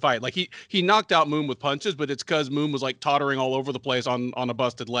won him the fight. Like he knocked out Moon with punches, but it's because Moon was like tottering all over the place on a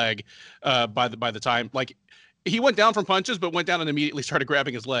busted leg by the time. Like he went down from punches, but went down and immediately started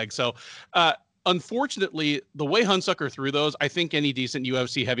grabbing his leg. So unfortunately, the way Hunsucker threw those, I think any decent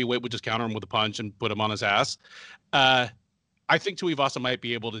UFC heavyweight would just counter him with a punch and put him on his ass. I think Tuivasa might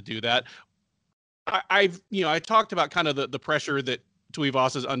be able to do that. I talked about kind of the pressure that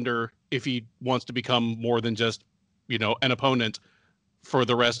Tuivasa's under if he wants to become more than just, an opponent for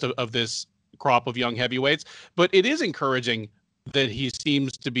the rest of this crop of young heavyweights. But it is encouraging that he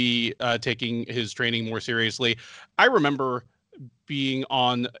seems to be taking his training more seriously. I remember being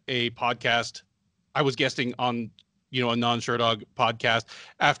on a podcast. I was guesting on, a non-Sherdog podcast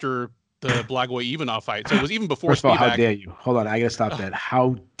after the Blagoy Ivanov fight. So it was even before First of all, how Spivak. dare you? Hold on, I gotta stop that.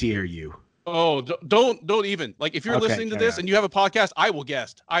 How dare you? Oh, don't even. Like, if you're listening to this and you have a podcast, I will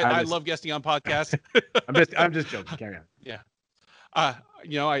guest. I love guesting on podcasts. I'm just joking. Carry on. Yeah.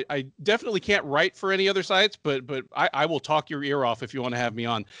 I definitely can't write for any other sites, but I will talk your ear off if you want to have me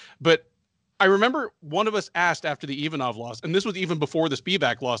on. But I remember one of us asked after the Ivanov loss, and this was even before the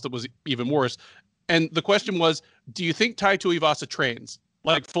Spivak loss that was even worse. And the question was, do you think Tai Tuivasa trains?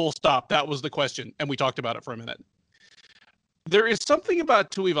 Like, full stop. That was the question. And we talked about it for a minute. There is something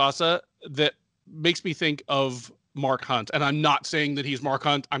about Tuivasa that makes me think of Mark Hunt. And I'm not saying that he's Mark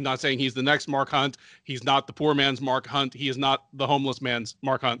Hunt. I'm not saying he's the next Mark Hunt. He's not the poor man's Mark Hunt. He is not the homeless man's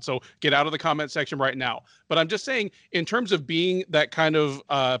Mark Hunt. So get out of the comment section right now. But I'm just saying, in terms of being that kind of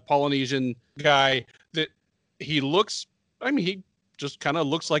Polynesian guy, that he just kind of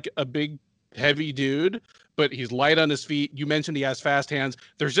looks like a big, heavy dude, but he's light on his feet. You mentioned he has fast hands.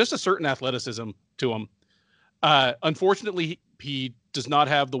 There's just a certain athleticism to him. Unfortunately, he does not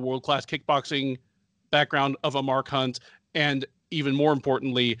have the world-class kickboxing background of a Mark Hunt. And even more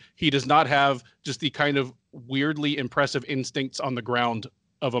importantly, he does not have just the kind of weirdly impressive instincts on the ground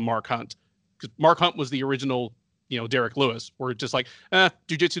of a Mark Hunt. Because Mark Hunt was the original, Derek Lewis, where it's just like,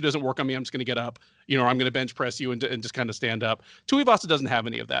 jiu-jitsu doesn't work on me. I'm just going to get up. I'm going to bench press you and just kind of stand up. Tuivasa doesn't have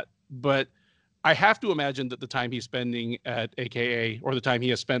any of that. But I have to imagine that the time he's spending at AKA, or the time he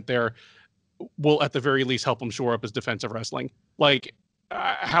has spent there, will at the very least help him shore up his defensive wrestling. Like,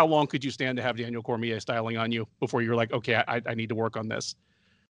 how long could you stand to have Daniel Cormier styling on you before you're like, okay, I need to work on this?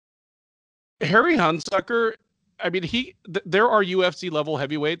 Harry Hunsucker, I mean, there are UFC level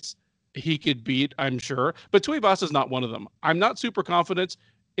heavyweights he could beat, I'm sure, but Tuivasa is not one of them. I'm not super confident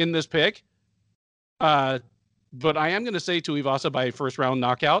in this pick, but I am going to say Tuivasa by first round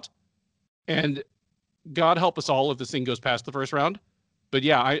knockout, and God help us all if this thing goes past the first round. But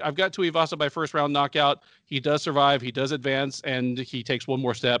yeah, I've got Tuivasa by first round knockout. He does survive, he does advance, and he takes one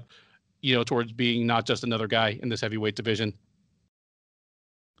more step, towards being not just another guy in this heavyweight division.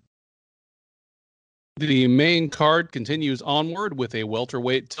 The main card continues onward with a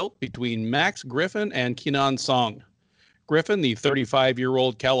welterweight tilt between Max Griffin and Kenan Song. Griffin, the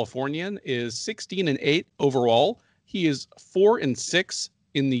 35-year-old Californian, is 16-8 overall. He is 4-6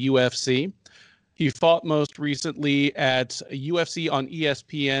 in the UFC. He fought most recently at UFC on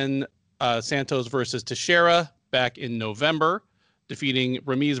ESPN, Santos versus Teixeira. back in November, defeating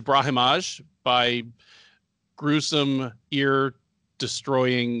Ramiz Brahimaj by gruesome,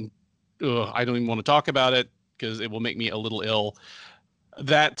 ear-destroying. I don't even want to talk about it because it will make me a little ill.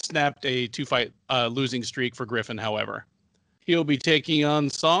 That snapped a two-fight losing streak for Griffin, however. He'll be taking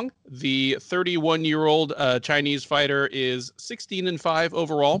on Song. The 31-year-old Chinese fighter is 16-5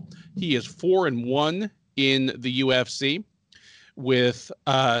 overall. He is 4-1 in the UFC with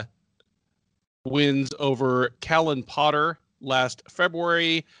wins over Callan Potter last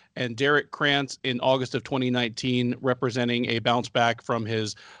February and Derek Krantz in August of 2019, representing a bounce back from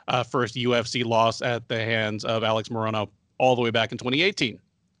his first UFC loss at the hands of Alex Morono all the way back in 2018.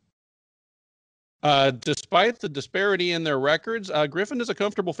 Despite the disparity in their records, Griffin is a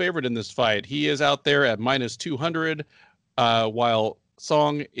comfortable favorite in this fight. He is out there at minus 200, while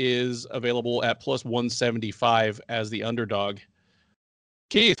Song is available at plus 175 as the underdog.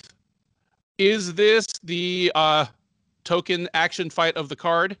 Keith, is this the token action fight of the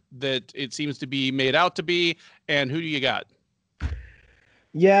card that it seems to be made out to be? And who do you got?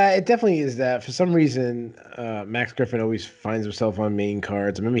 Yeah, it definitely is that. For some reason, Max Griffin always finds himself on main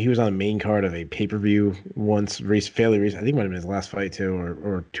cards. I remember he was on the main card of a pay-per-view once, fairly recent. I think it might have been his last fight too,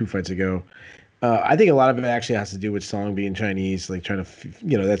 or two fights ago. I think a lot of it actually has to do with Song being Chinese, like trying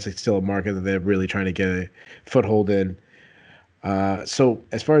to, that's like still a market that they're really trying to get a foothold in. So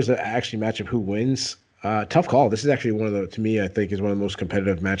as far as the actually matchup, who wins? Tough call. This is actually one of the, to me, I think is one of the most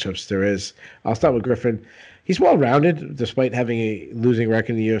competitive matchups there is. I'll start with Griffin. He's well-rounded, despite having a losing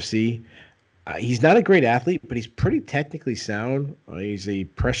record in the UFC. He's not a great athlete, but he's pretty technically sound. He's a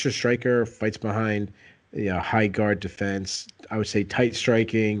pressure striker, fights behind high guard defense. I would say tight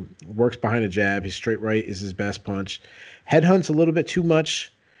striking, works behind a jab. His straight right is his best punch. Headhunts a little bit too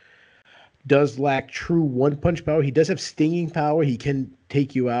much. Does lack true one-punch power. He does have stinging power. He can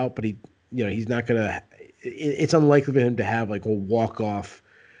take you out, but he's not gonna. It's unlikely for him to have like a walk-off,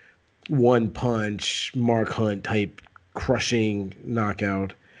 one-punch Mark Hunt type crushing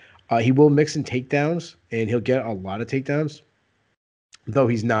knockout. He will mix in takedowns, and he'll get a lot of takedowns, though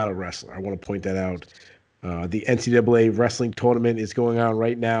he's not a wrestler. I want to point that out. The NCAA wrestling tournament is going on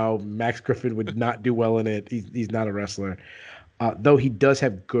right now. Max Griffin would not do well in it. He's not a wrestler. Though he does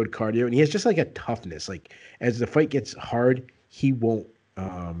have good cardio, and he has just like a toughness. Like as the fight gets hard, he won't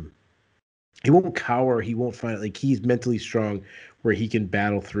cower. He won't find like he's mentally strong where he can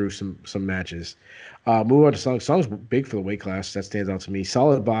battle through some matches. Move on to Song. Song's big for the weight class. That stands out to me.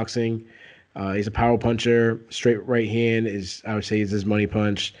 Solid boxing. He's a power puncher. Straight right hand is, I would say, is his money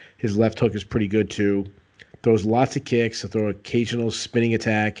punch. His left hook is pretty good too. Throws lots of kicks. He'll throw occasional spinning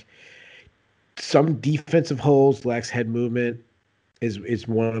attack. Some defensive holds. Lacks head movement. Is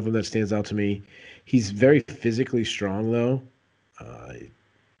one of them that stands out to me. He's very physically strong though.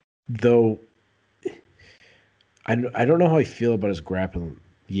 Though I don't know how I feel about his grappling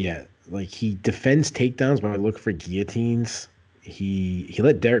yet. Like he defends takedowns by looking for guillotines. He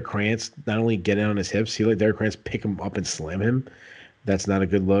let Derek Krantz not only get in on his hips, he let Derek Krantz pick him up and slam him. That's not a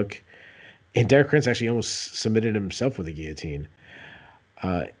good look. And Derek Krantz actually almost submitted himself with a guillotine.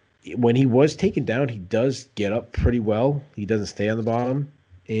 When he was taken down, he does get up pretty well. He doesn't stay on the bottom.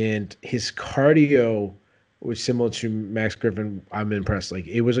 And his cardio was similar to Max Griffin. I'm impressed. Like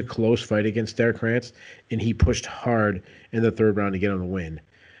it was a close fight against Derek Krantz, and he pushed hard in the third round to get on the win.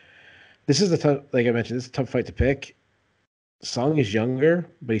 This is like I mentioned, this is a tough fight to pick. Song is younger,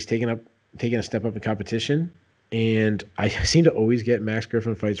 but he's taking a step up in competition. And I seem to always get Max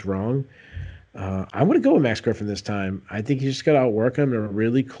Griffin fights wrong. I'm going to go with Max Griffin this time. I think he's just got to outwork him in a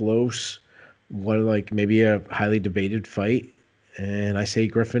really close, maybe a highly debated fight. And I say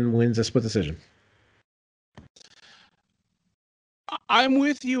Griffin wins a split decision. I'm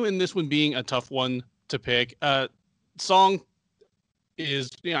with you in this one being a tough one to pick. Song is,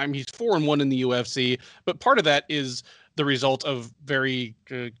 he's 4-1 in the UFC, but part of that is the result of very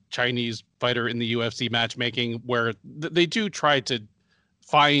Chinese fighter in the UFC matchmaking, where they do try to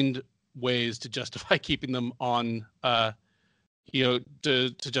find ways to justify keeping them on, to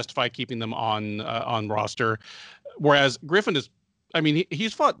justify keeping them on roster. Whereas Griffin is,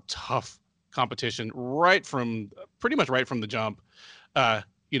 he's fought tough competition pretty much right from the jump. And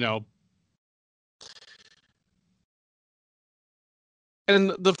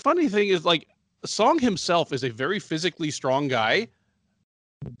the funny thing is, like, Song himself is a very physically strong guy,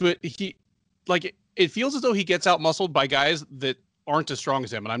 but it feels as though he gets out muscled by guys that aren't as strong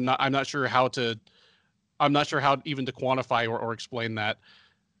as him, and I'm not sure how even to quantify or explain that.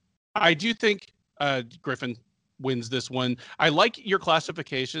 I do think Griffin wins this one. I like your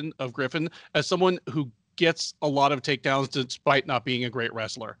classification of Griffin as someone who gets a lot of takedowns despite not being a great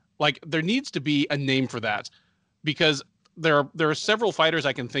wrestler. Like there needs to be a name for that. because there are several fighters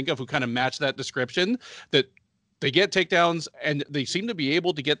I can think of who kind of match that description, that they get takedowns and they seem to be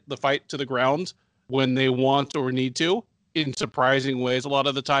able to get the fight to the ground when they want or need to in surprising ways a lot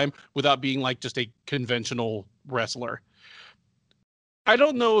of the time without being like just a conventional wrestler. I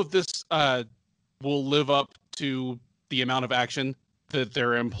don't know if this will live up to the amount of action that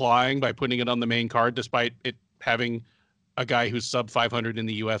they're implying by putting it on the main card, despite it having a guy who's sub 500 in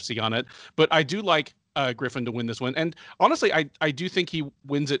the UFC on it. But I do like Griffin to win this one. And honestly, I do think he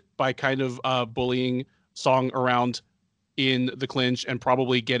wins it by kind of bullying Song around in the clinch and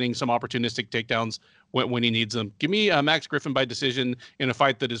probably getting some opportunistic takedowns when he needs them. Give me Max Griffin by decision in a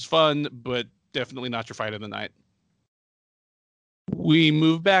fight that is fun, but definitely not your fight of the night. We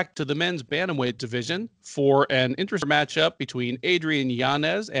move back to the men's bantamweight division for an interesting matchup between Adrian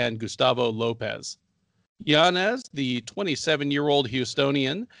Yanez and Gustavo Lopez. Yanez, the 27-year-old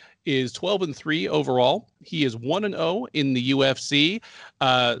Houstonian, is 12-3 overall. He is 1-0 in the UFC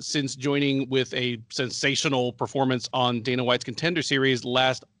since joining with a sensational performance on Dana White's Contender Series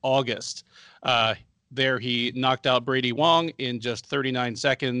last August. There he knocked out Brady Wong in just 39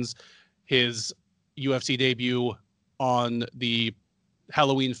 seconds. His UFC debut on the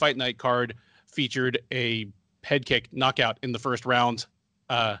Halloween Fight Night card featured a head kick knockout in the first round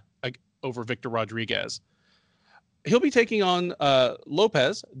over Victor Rodriguez. He'll be taking on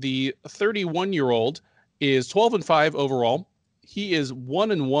Lopez. The 31-year-old is 12-5 overall. He is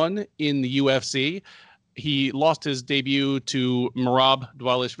 1-1 in the UFC. He lost his debut to Merab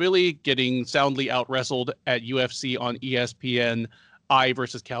Dvalishvili, getting soundly out-wrestled at UFC on ESPN I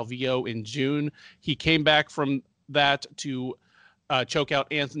versus Calvillo in June. He came back from that to choke out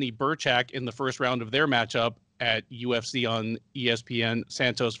Anthony Burchak in the first round of their matchup at UFC on ESPN,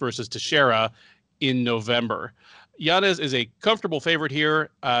 Santos versus Teixeira in November. Yanez is a comfortable favorite here.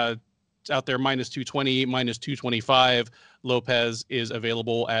 It's out there minus 220, minus 225. Lopez is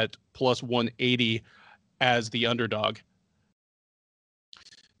available at plus 180 as the underdog.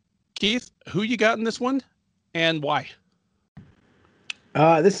 Keith, who you got in this one and why?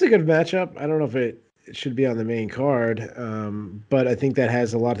 This is a good matchup. I don't know if it should be on the main card, but I think that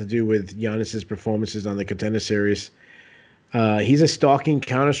has a lot to do with Giannis's performances on the Contender Series. He's a stalking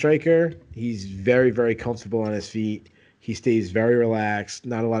counter striker. He's very, very comfortable on his feet. He stays very relaxed,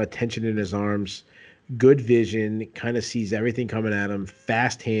 not a lot of tension in his arms, good vision, kind of sees everything coming at him,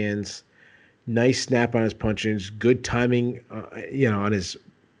 fast hands, nice snap on his punches, good timing, on his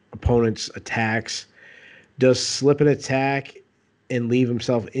opponent's attacks, does slip an attack and leave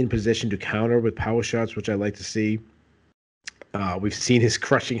himself in position to counter with power shots, which I like to see. We've seen his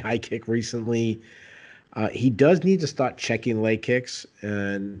crushing high kick recently. He does need to start checking leg kicks,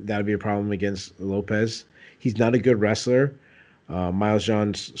 and that would be a problem against Lopez. He's not a good wrestler. Miles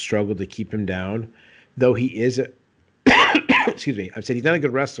Johns struggled to keep him down, though he is a excuse me. I've said he's not a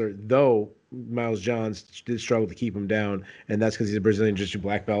good wrestler, though Miles Johns did struggle to keep him down, and that's because he's a Brazilian Jiu-Jitsu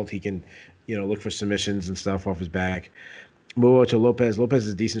black belt. He can, look for submissions and stuff off his back. Move over to Lopez. Lopez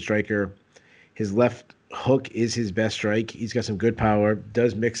is a decent striker. His left hook is his best strike. He's got some good power,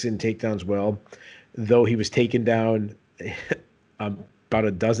 does mix in takedowns well, though he was taken down about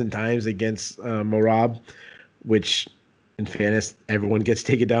a dozen times against Merab, which, in fairness, everyone gets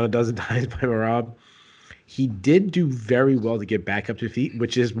taken down a dozen times by Merab. He did do very well to get back up to feet,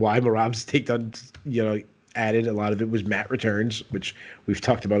 which is why Merab's takedown, added. A lot of it was mat returns, which we've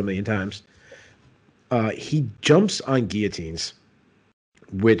talked about a million times. He jumps on guillotines,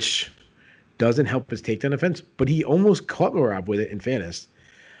 which doesn't help his takedown defense, but he almost caught Merab with it, in fairness.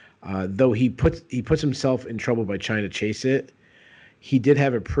 Though he puts himself in trouble by trying to chase it. He did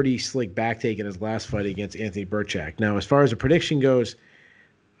have a pretty slick back take in his last fight against Anthony Burchak. Now, as far as the prediction goes,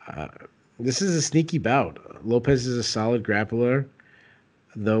 this is a sneaky bout. Lopez is a solid grappler,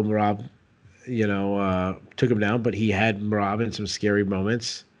 though Merab, took him down, but he had Merab in some scary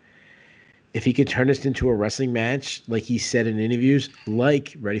moments. If he could turn this into a wrestling match, like he said in interviews,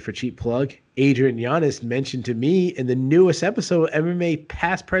 like, ready for cheap plug, Adrian Yanez mentioned to me in the newest episode of MMA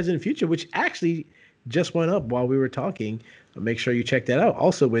Past, Present, Future, which actually just went up while we were talking. Make sure you check that out.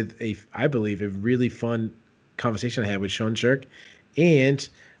 Also with I believe, a really fun conversation I had with Sean Shirk, and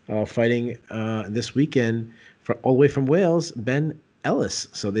fighting this weekend all the way from Wales, Ben Ellis.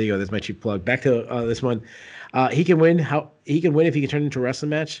 So there you go. That's my cheap plug. Back to this one. He can win. He can win if he can turn it into a wrestling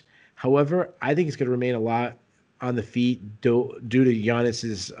match. However, I think it's going to remain a lot on the feet due to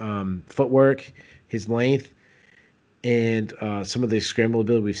Giannis's footwork, his length, and some of the scramble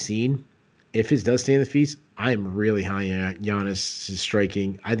ability we've seen. If his does stay on the feet, I'm really high on Giannis'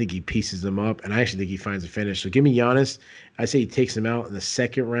 striking. I think he pieces them up, and I actually think he finds a finish. So give me Giannis. I say he takes him out in the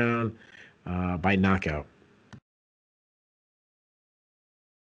second round by knockout.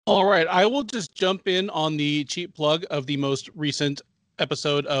 All right, I will just jump in on the cheap plug of the most recent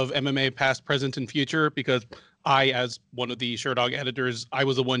episode of MMA Past, Present, and Future, because I, as one of the Sherdog editors, I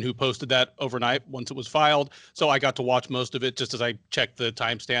was the one who posted that overnight once it was filed, so I got to watch most of it just as I checked the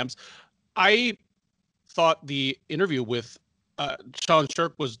timestamps. I thought the interview with Sean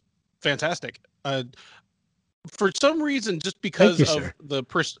Shirk was fantastic. For some reason, just Thank because you, of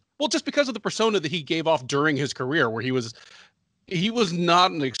sir. just because of the persona that he gave off during his career, where he was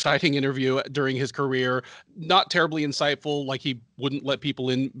not an exciting interview during his career, not terribly insightful, like he wouldn't let people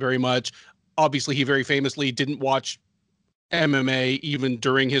in very much. Obviously, he very famously didn't watch MMA even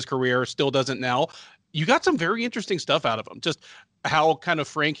during his career, still doesn't now. You got some very interesting stuff out of him. Just how kind of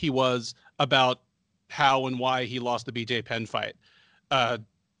frank he was about how and why he lost the BJ Penn fight. Uh,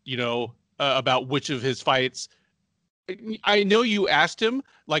 about which of his fights. I know you asked him,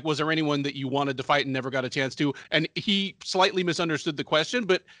 like, was there anyone that you wanted to fight and never got a chance to? And he slightly misunderstood the question,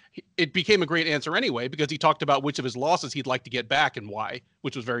 but it became a great answer anyway, because he talked about which of his losses he'd like to get back and why,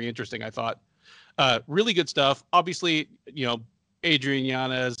 which was very interesting, I thought. Really good stuff. Obviously, Adrian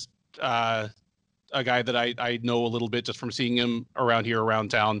Yanez, a guy that I know a little bit just from seeing him around here,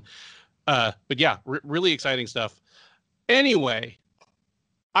 around town. But yeah, really exciting stuff. Anyway,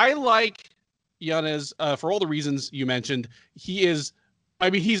 I like Yanez for all the reasons you mentioned. He's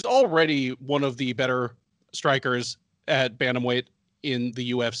already one of the better strikers at bantamweight in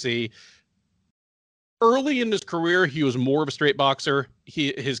the UFC. Early in his career, he was more of a straight boxer.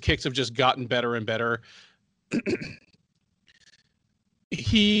 His kicks have just gotten better and better.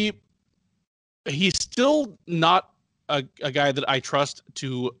 he he's still not a guy that I trust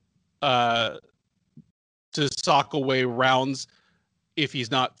uh, to sock away rounds if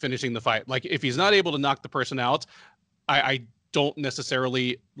he's not finishing the fight. Like, if he's not able to knock the person out, I don't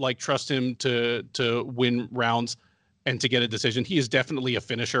necessarily like trust him to win rounds and to get a decision. He is definitely a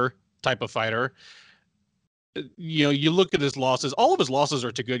finisher type of fighter. You look at his losses, all of his losses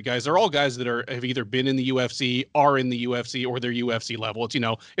are to good guys. They're all guys that have either been in the UFC, are in the UFC, or they're UFC level.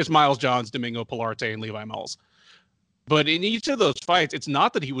 It's Miles Johns, Domingo Pilarte, and Levi Malls. But in each of those fights, it's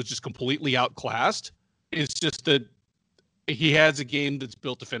not that he was just completely outclassed. It's just that he has a game that's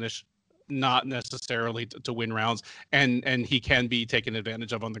built to finish, not necessarily to win rounds, and he can be taken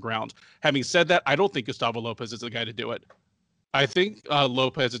advantage of on the ground. Having said that, I don't think Gustavo Lopez is the guy to do it. I think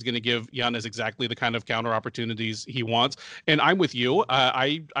Lopez is going to give Yanez exactly the kind of counter opportunities he wants, and I'm with you.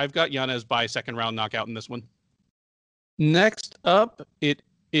 I've got Yanez by second round knockout in this one. Next up, it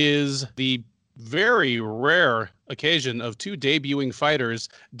is the very rare occasion of two debuting fighters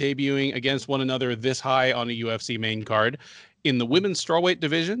debuting against one another this high on a UFC main card. In the women's strawweight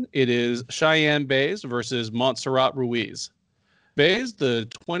division, it is Cheyenne Bays versus Montserrat Ruiz. Bays, the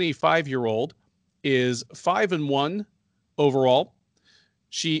 25-year-old, is 5-1 overall.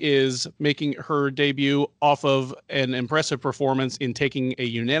 She is making her debut off of an impressive performance in taking a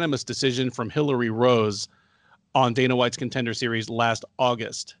unanimous decision from Hillary Rose on Dana White's Contender Series last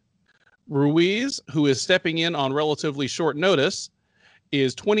August. Ruiz, who is stepping in on relatively short notice,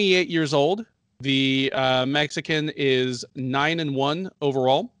 is 28 years old. The Mexican is 9-1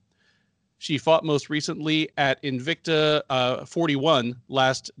 overall. She fought most recently at Invicta 41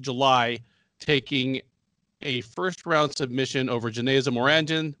 last July, taking a first-round submission over Janeza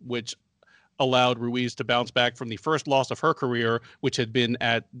Morandin, which allowed Ruiz to bounce back from the first loss of her career, which had been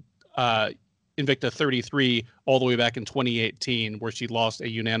at Invicta 33 all the way back in 2018, where she lost a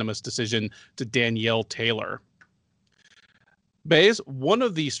unanimous decision to Danielle Taylor. Bays, one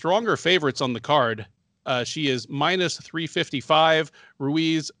of the stronger favorites on the card. She is minus 355.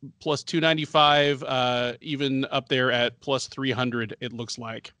 Ruiz plus 295, even up there at plus 300, it looks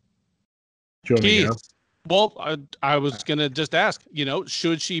like. Do you want me to Keith, go? well, I was going to just ask,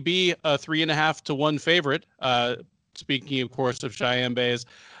 should she be a 3.5 to 1 favorite? Speaking, of course, of Cheyenne Bays.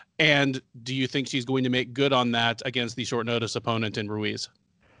 And do you think she's going to make good on that against the short notice opponent in Ruiz?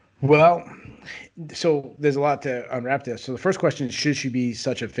 Well, so there's a lot to unwrap there. So the first question is, should she be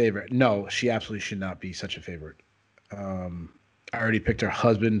such a favorite? No, she absolutely should not be such a favorite. I already picked her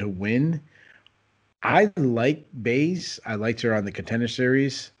husband to win. I like Bays. I liked her on the Contender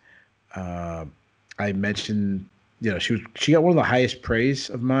Series. I mentioned, she got one of the highest praise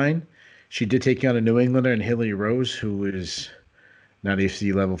of mine. She did take on a New Englander and Hillary Rose, who is not a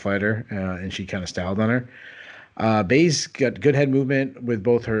UFC level fighter, and she kind of styled on her. Bays got good head movement with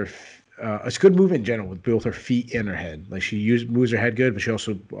both her. It's good movement in general with both her feet and her head. Like, she moves her head good, but she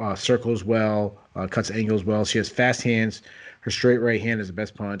also circles well, cuts angles well. She has fast hands. Her straight right hand is the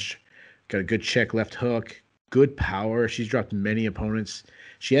best punch. Got a good check left hook. Good power. She's dropped many opponents.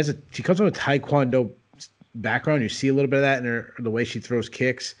 She comes from a Taekwondo background. You see a little bit of that in the way she throws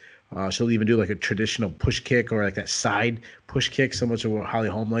kicks. She'll even do like a traditional push kick or like that side push kick, similar to what Holly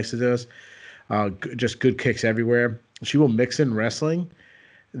Holm likes to do. Just good kicks everywhere. She will mix in wrestling,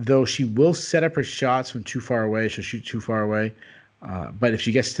 though she will set up her shots from too far away. She'll shoot too far away. But if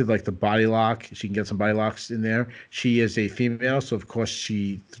she gets to like the body lock, she can get some body locks in there. She is a female, so of course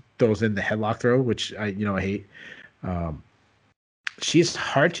she throws in the headlock throw, which I hate. Um, she's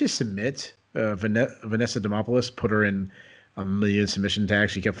hard to submit. Vanessa Demopoulos put her in a million submission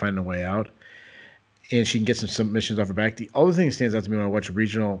tags. She kept finding a way out, and she can get some submissions off her back. The other thing that stands out to me when I watch a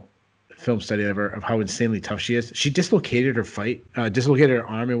regional film study of her of how insanely tough she is. She dislocated her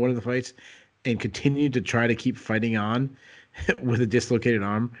arm in one of the fights, and continued to try to keep fighting on with a dislocated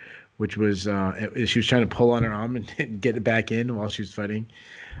arm, which was she was trying to pull on her arm and get it back in while she was fighting.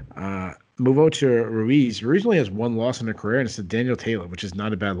 Move over to Ruiz. Ruiz only has one loss in her career, and it's to Danielle Taylor, which is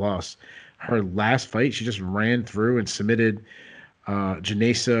not a bad loss. Her last fight, she just ran through and submitted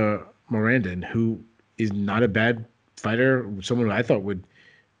Janessa Morandin, who is not a bad fighter, someone who I thought would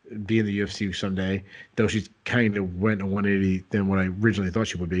be in the UFC someday, though she's kind of went a 180 than what I originally thought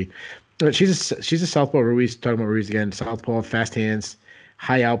she would be. She's a southpaw. Ruiz, talking about Ruiz again, southpaw, fast hands,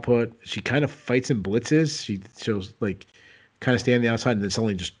 high output. She kind of fights in blitzes. She'll like kind of stay on the outside and then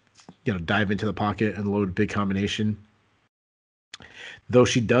suddenly just dive into the pocket and load big combination. Though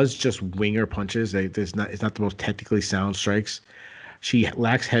she does just wing her punches. It's not the most technically sound strikes. She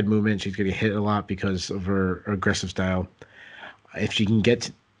lacks head movement. She's getting hit a lot because of her aggressive style. If she can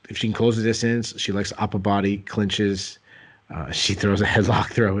close the distance, she likes upper body clinches. She throws a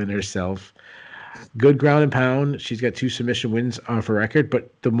headlock throw in herself. Good ground and pound. She's got 2 submission wins off her record, but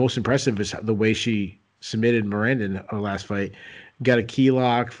the most impressive is the way she submitted Miranda in her last fight. Got a key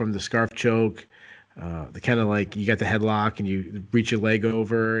lock from the scarf choke. The kind of like you got the headlock and you reach your leg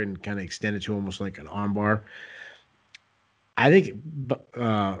over and kind of extend it to almost like an armbar. I think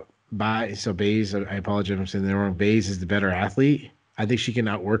Baze, I apologize if I'm saying that wrong. Baze is the better athlete. I think she can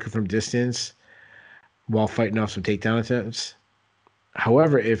outwork her from distance while fighting off some takedown attempts.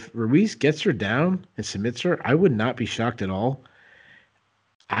 However, if Ruiz gets her down and submits her, I would not be shocked at all.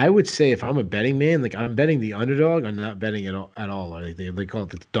 I would say if I'm a betting man, like I'm betting the underdog, I'm not betting it at all. Like they call it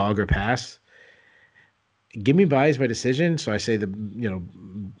the dog or pass. Give me Baez by decision. So I say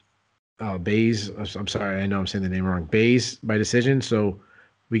Baze. I'm sorry, I know I'm saying the name wrong. Baze by decision. So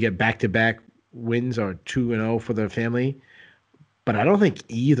we get back-to-back wins or 2-0 for the family. But I don't think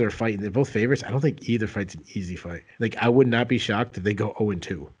either fight, they're both favorites. I don't think either fight's an easy fight. Like, I would not be shocked if they go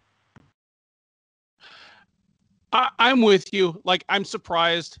 0-2. I'm with you. Like, I'm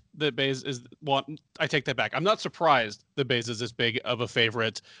surprised that Baze is, well, I take that back. I'm not surprised that Baze is this big of a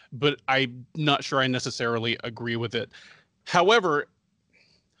favorite, but I'm not sure I necessarily agree with it. However,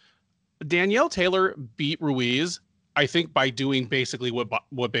 Danielle Taylor beat Ruiz, I think, by doing basically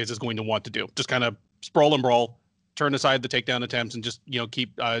what Baze is going to want to do. Just kind of sprawl and brawl, turn aside the takedown attempts, and just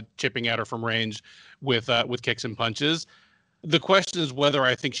keep chipping at her from range with kicks and punches. The question is whether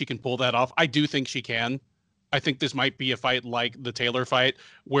I think she can pull that off. I do think she can. I think this might be a fight like the Taylor fight,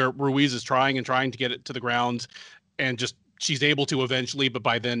 where Ruiz is trying to get it to the ground, and just she's able to eventually, but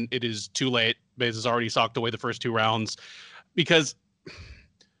by then it is too late. Baze has already socked away the first 2 rounds, because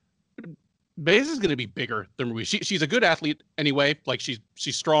Baze is going to be bigger than Ruiz. She's a good athlete anyway. Like she's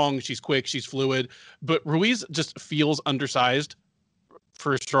strong, she's quick, she's fluid, but Ruiz just feels undersized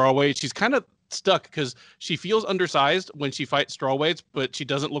for strawweight. She's kind of stuck because she feels undersized when she fights strawweights, but she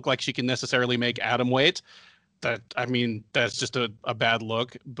doesn't look like she can necessarily make atom weight. That's just a bad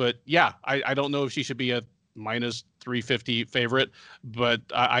look. But yeah, I don't know if she should be a minus 350 favorite, but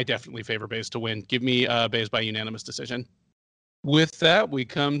I definitely favor Baze to win. Give me Baze by unanimous decision. With that, we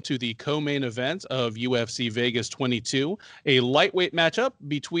come to the co-main event of UFC Vegas 22, a lightweight matchup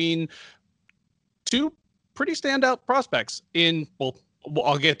between 2 pretty standout prospects well,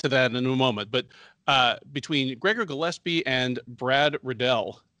 I'll get to that in a moment, but between Gregor Gillespie and Brad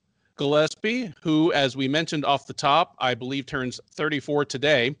Riddell. Gillespie, who, as we mentioned off the top, I believe turns 34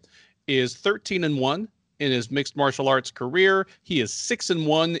 today, is 13-1 in his mixed martial arts career. He is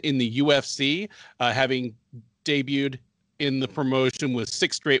 6-1 in the UFC, having debuted in the promotion with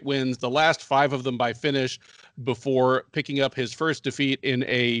 6 straight wins, the last 5 of them by finish, before picking up his first defeat in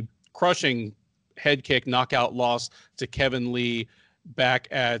a crushing head kick knockout loss to Kevin Lee back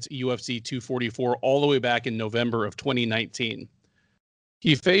at UFC 244, all the way back in November of 2019.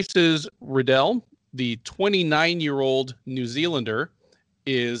 He faces Riddell, the 29-year-old New Zealander,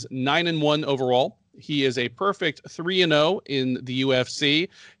 is 9-1 overall. He is a perfect 3-0 in the UFC.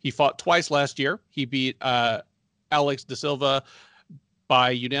 He fought twice last year. He beat Alex Da Silva by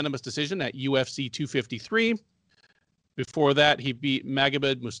unanimous decision at UFC 253. Before that, he beat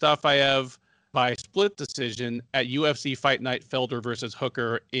Magomed Mustafayev by split decision at UFC Fight Night Felder versus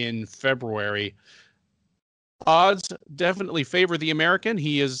Hooker in February. Odds definitely favor the American.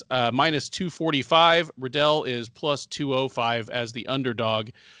 He is minus 245. Riddell is plus 205 as the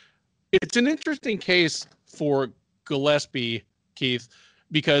underdog. It's an interesting case for Gillespie, Keith,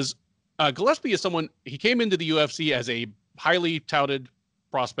 because Gillespie is someone, he came into the UFC as a highly touted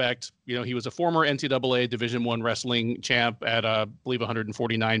prospect. You know, he was a former NCAA Division I wrestling champ at, I believe,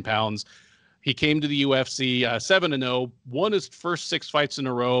 149 pounds. He came to the UFC 7-0, won his first 6 fights in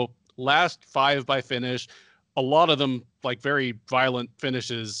a row, last 5 by finish, a lot of them like very violent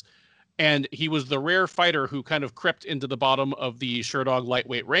finishes. And he was the rare fighter who kind of crept into the bottom of the Sherdog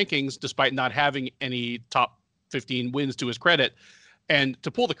lightweight rankings, despite not having any top 15 wins to his credit. And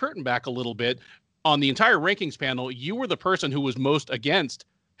to pull the curtain back a little bit, on the entire rankings panel, you were the person who was most against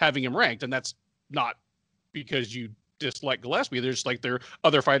having him ranked. And that's not because you dislike Gillespie. There's like there are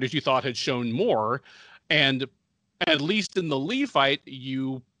other fighters you thought had shown more. And at least in the Lee fight,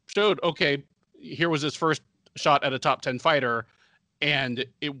 you showed, okay, here was his first shot at a top 10 fighter, and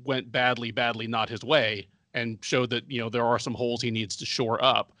it went badly not his way, and showed that, you know, there are some holes he needs to shore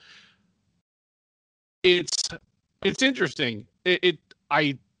up. It's interesting.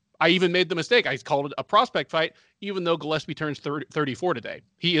 I even made the mistake. I called it a prospect fight, even though Gillespie turns 34 today.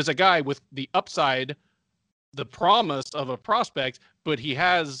 He is a guy with the upside, the promise of a prospect, but he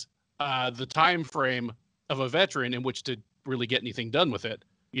has the time frame of a veteran in which to really get anything done with it.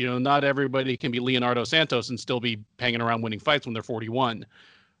 You know, not everybody can be Leonardo Santos and still be hanging around winning fights when they're 41.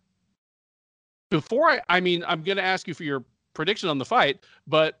 Before I'm going to ask you for your prediction on the fight,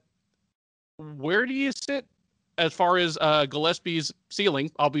 but where do you sit as far as Gillespie's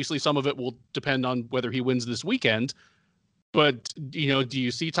ceiling? Obviously, some of it will depend on whether he wins this weekend, but, you know, do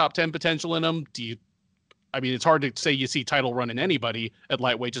you see top 10 potential in him? It's hard to say you see title run in anybody at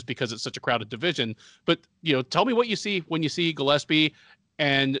lightweight just because it's such a crowded division, but, you know, tell me what you see when you see Gillespie,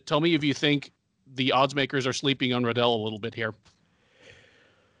 and tell me if you think the odds makers are sleeping on Riddell a little bit here.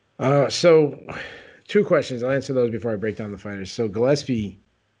 So 2 questions. I'll answer those before I break down the fighters. So Gillespie,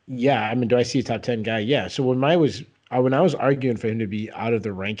 yeah, I mean, do I see a top 10 guy? Yeah. So when I was arguing for him to be out of the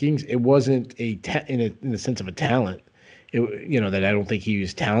rankings, it wasn't in the sense of a talent. That I don't think he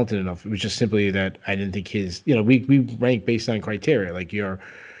was talented enough. It was just simply that I didn't think his, we rank based on criteria, like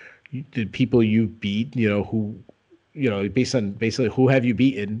the people you beat, who, based on basically who have you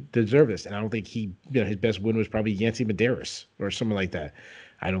beaten deserve this. And I don't think his best win was probably Yancy Medeiros or something like that.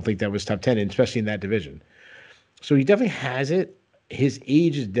 I don't think that was top 10, especially in that division. So he definitely has it. His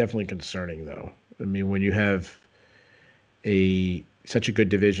age is definitely concerning, though. I mean, when you have such a good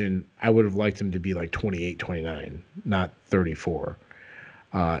division, I would have liked him to be like 28, 29, not 34.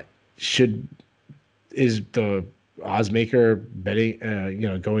 Is the odds maker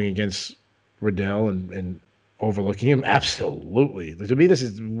betting, going against Riddell and overlooking him? Absolutely. To me, this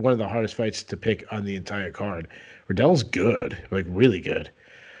is one of the hardest fights to pick on the entire card. Riddell's good, like really good.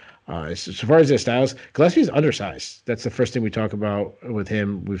 As far as their styles, Gillespie's undersized. That's the first thing we talk about with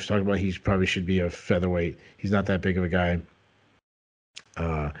him. We've talked about he probably should be a featherweight. He's not that big of a guy.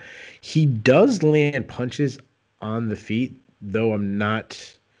 He does land punches on the feet, though I'm not.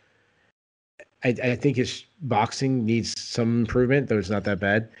 I think his boxing needs some improvement, though it's not that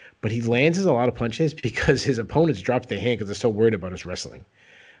bad. But he lands a lot of punches because his opponents drop their hand because they're so worried about his wrestling.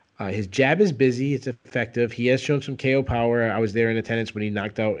 His jab is busy. It's effective. He has shown some KO power. I was there in attendance when he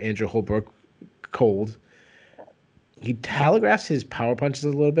knocked out Andrew Holbrook cold. He telegraphs his power punches a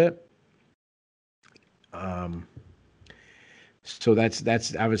little bit. So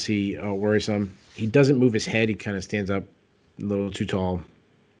that's obviously worrisome. He doesn't move his head. He kind of stands up a little too tall.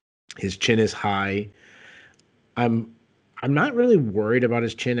 His chin is high. I'm not really worried about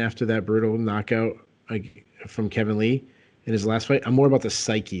his chin after that brutal knockout from Kevin Lee in his last fight. I'm more about the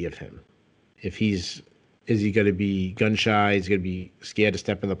psyche of him. Is he going to be gun shy? Is he going to be scared to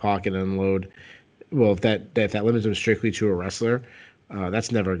step in the pocket and unload? Well, if that limits him strictly to a wrestler,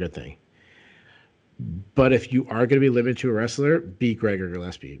 that's never a good thing. But if you are going to be limited to a wrestler, beat Gregor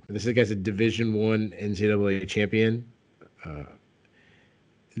Gillespie. This guy's a Division I NCAA champion.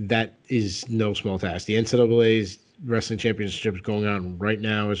 That is no small task. The NCAA's wrestling championship is going on right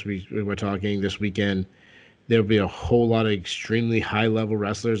now as we're talking this weekend. There'll be a whole lot of extremely high-level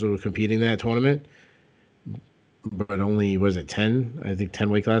wrestlers who are competing in that tournament, but only, 10? I think 10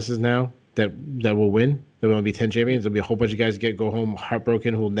 weight classes now that will win. There will be 10 champions. There'll be a whole bunch of guys go home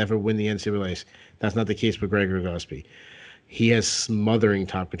heartbroken who will never win the NCAAs. That's not the case with Gregor Gillespie. He has smothering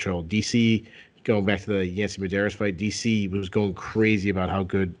top control. DC going back to the Yancy Medeiros fight, DC was going crazy about how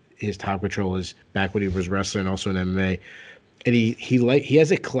good his top control is back when he was wrestling, also in MMA. And he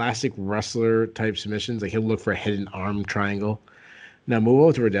has a classic wrestler type submissions. Like he'll look for a head and arm triangle. Now move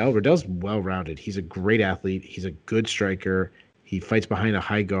over to Riddell. Riddell's well rounded. He's a great athlete. He's a good striker. He fights behind a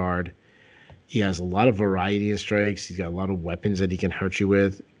high guard. He has a lot of variety in strikes. He's got a lot of weapons that he can hurt you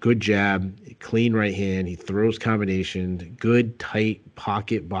with. Good jab, clean right hand. He throws combinations. Good tight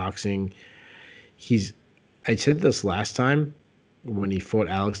pocket boxing. He's. I said this last time when he fought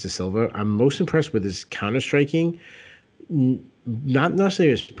Alex De Silva. I'm most impressed with his counter striking, not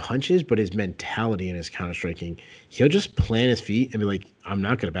necessarily his punches, but his mentality and his counter striking. He'll just plant his feet and be like, "I'm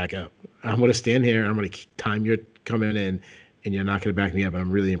not gonna back up. I'm gonna stand here. I'm gonna time your coming in, and you're not gonna back me up." And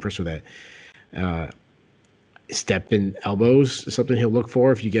I'm really impressed with that. Uh, Step in elbows is something he'll look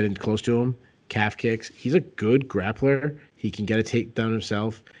for if you get in close to him. Calf kicks. He's a good grappler. He can get a takedown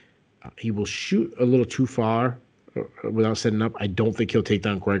himself. He will shoot a little too far without setting up. I don't think he'll take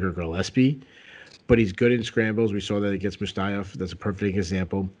down Gregor Gillespie, but he's good in scrambles. We saw that against Mustayev. That's a perfect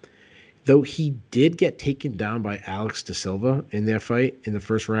example. Though he did get taken down by Alex De Silva in their fight in the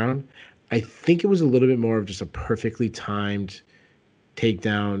first round, I think it was a little bit more of just a perfectly timed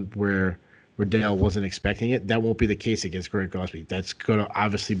takedown where Riddell wasn't expecting it. That won't be the case against Greg Gillespie. That's going to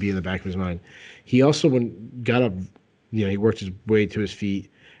obviously be in the back of his mind. He also, when got up, he worked his way to his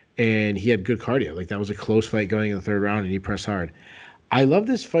feet, and he had good cardio. Like that was a close fight going in the third round, and he pressed hard. I love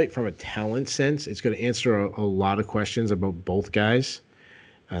this fight from a talent sense. It's going to answer a lot of questions about both guys.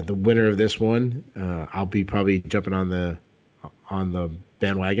 The winner of this one, I'll be probably jumping on the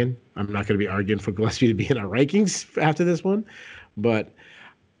bandwagon. I'm not going to be arguing for Gillespie to be in our rankings after this one, but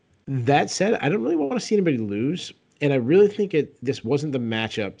that said, I don't really want to see anybody lose, and I really think this wasn't the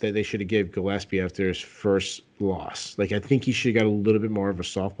matchup that they should have gave Gillespie after his first loss. Like I think he should have got a little bit more of a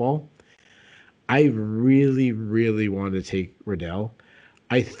softball. I really, really wanted to take Riddell.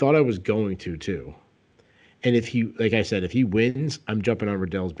 I thought I was going to too. And if he, like I said, if he wins, I'm jumping on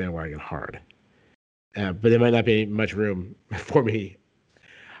Riddell's bandwagon hard. But there might not be much room for me.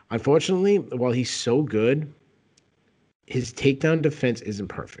 Unfortunately, while he's so good, his takedown defense isn't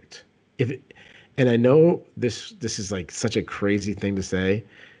perfect. And I know this is like such a crazy thing to say,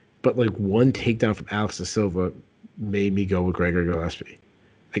 but like one takedown from Alex De Silva made me go with Gregor Gillespie.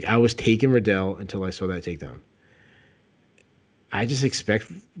 Like I was taking Riddell until I saw that takedown. I just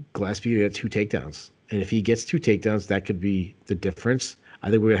expect Gillespie to get 2 takedowns. And if he gets 2 takedowns, that could be the difference. I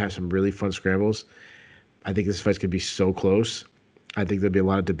think we're going to have some really fun scrambles. I think this fight's going to be so close. I think there'll be a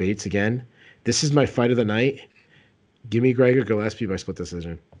lot of debates again. This is my fight of the night. Give me Gregor Gillespie by split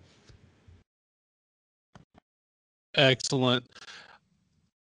decision. Excellent.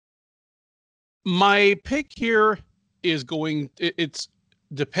 My pick here is it's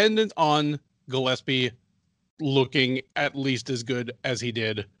dependent on Gillespie looking at least as good as he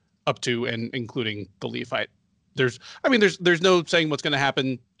did up to and including the Lee fight. There's no saying what's going to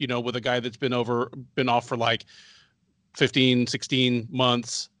happen, with a guy that's been off for like 15, 16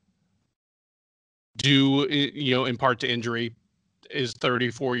 months, due, in part to injury, is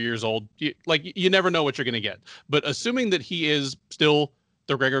 34 years old. You never know what you're going to get. But assuming that he is still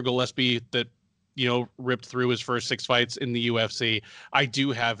the Gregor Gillespie that, ripped through his first 6 fights in the UFC, I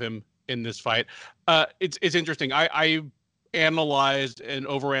do have him in this fight. It's interesting. I analyzed and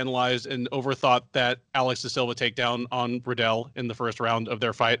overanalyzed and overthought that Alex De Silva takedown on Riddell in the first round of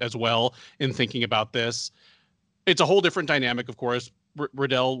their fight as well in thinking about this. It's a whole different dynamic, of course.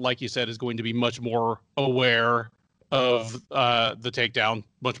 Riddell, like you said, is going to be much more aware of the takedown,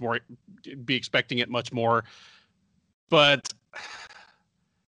 much more, be expecting it much more. But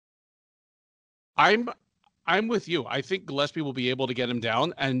I'm with you. I think Gillespie will be able to get him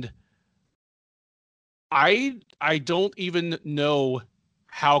down, and I don't even know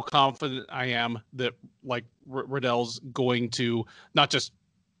how confident I am that like Riddell's going to not just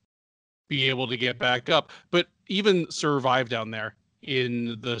be able to get back up, but even survive down there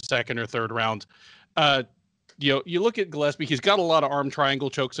in the second or third round. You look at Gillespie, he's got a lot of arm triangle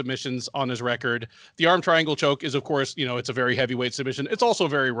choke submissions on his record. The arm triangle choke is, of course, it's a very heavyweight submission. It's also a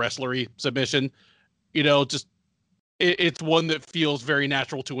very wrestlery submission. It's one that feels very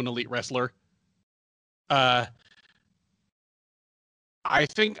natural to an elite wrestler. I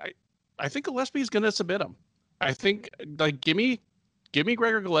think Gillespie is going to submit him. I think give me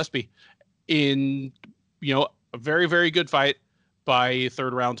Gregor Gillespie in a very, very good fight by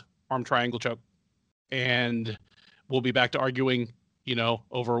third round arm triangle choke, and we'll be back to arguing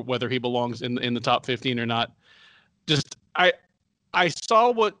over whether he belongs in the top 15 or not. Just I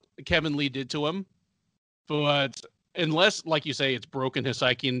saw what Kevin Lee did to him, but unless, like you say, it's broken his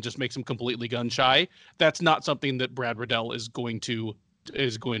psyche and just makes him completely gun shy. That's not something that Brad Riddell is going to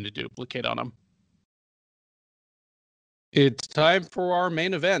duplicate on him. It's time for our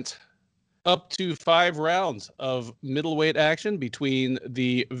main event. Up to 5 rounds of middleweight action between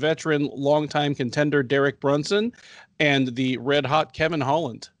the veteran longtime contender Derek Brunson and the red-hot Kevin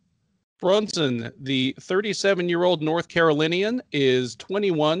Holland. Brunson, the 37-year-old North Carolinian, is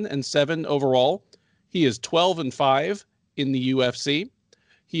 21-7 overall. He is 12-5 in the UFC.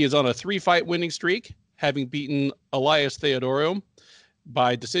 He is on a 3-fight winning streak, having beaten Elias Theodorou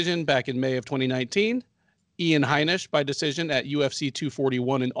by decision back in May of 2019, Ian Heinisch by decision at UFC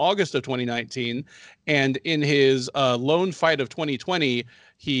 241 in August of 2019, and in his lone fight of 2020,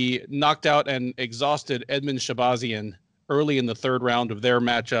 he knocked out and exhausted Edmund Shabazian early in the 3rd round of their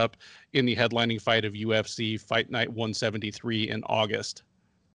matchup in the headlining fight of UFC Fight Night 173 in August.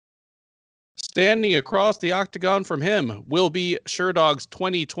 Standing across the octagon from him will be Sherdog's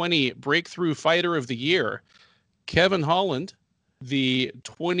 2020 Breakthrough Fighter of the Year, Kevin Holland. The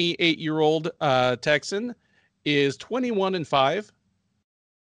 28-year-old Texan is 21-5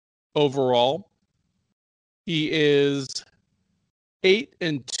 overall. He is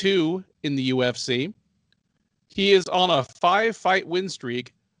 8-2 in the UFC. He is on a 5-fight win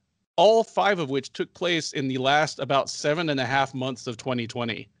streak, all 5 of which took place in the last about 7.5 months of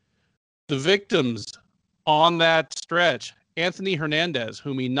 2020. The victims on that stretch: Anthony Hernandez,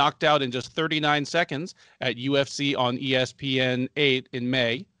 whom he knocked out in just 39 seconds at UFC on ESPN 8 in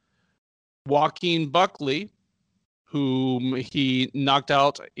May; Joaquin Buckley, whom he knocked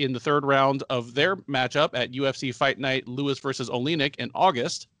out in the 3rd round of their matchup at UFC Fight Night Lewis versus Olenek in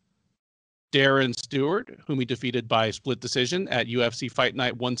August; Darren Stewart, whom he defeated by split decision at UFC Fight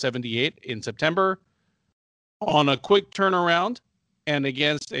Night 178 in September. On a quick turnaround and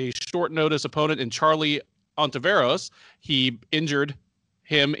against a short notice opponent in Charlie Ontiveros, he injured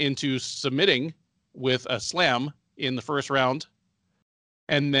him into submitting with a slam in the 1st round.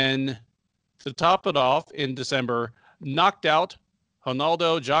 And then to top it off, in December, knocked out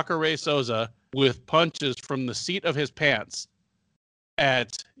Ronaldo Jacare Souza with punches from the seat of his pants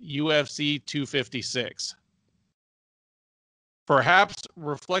at UFC 256. Perhaps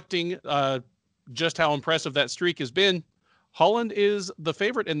reflecting just how impressive that streak has been, Holland is the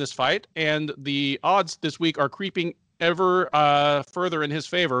favorite in this fight, and the odds this week are creeping ever further in his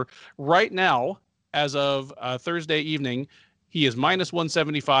favor. Right now, as of Thursday evening, he is minus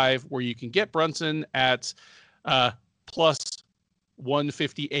 175, where you can get Brunson at plus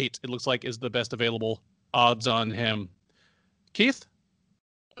 158, it looks like, is the best available odds on him. Keith,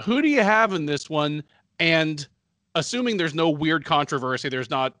 who do you have in this one? And assuming there's no weird controversy, there's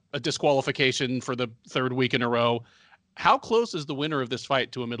not a disqualification for the 3rd week in a row, how close is the winner of this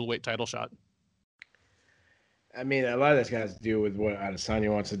fight to a middleweight title shot? I mean, a lot of this has to do with what Adesanya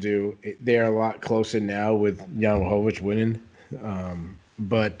wants to do. They're a lot closer now with Jan Blachowicz winning.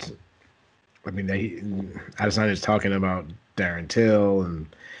 But, I mean, Adesanya is talking about Darren Till and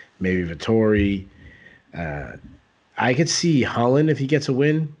maybe Vettori. I could see Holland, if he gets a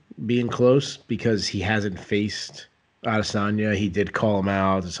win, being close because he hasn't faced Adesanya. He did call him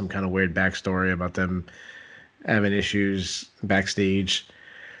out. There's some kind of weird backstory about them having issues backstage.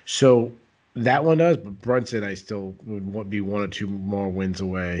 So that one does, but Brunson, I still would be 1 or 2 more wins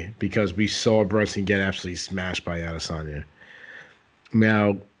away because we saw Brunson get absolutely smashed by Adesanya.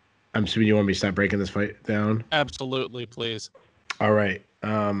 Now, I'm assuming you want me to start breaking this fight down? Absolutely, please. All right.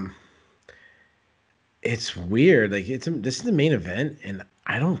 It's weird. Like this is the main event, and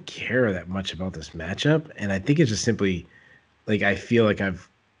I don't care that much about this matchup. And I think it's just simply like I feel like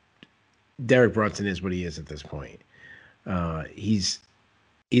Derek Brunson is what he is at this point. He's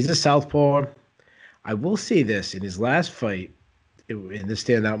a southpaw. I will say this: in his last fight, and this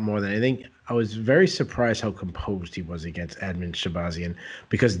stand out more than anything, I was very surprised how composed he was against Edmund Shabazian,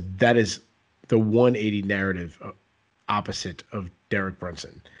 because that is the 180 narrative opposite of Derek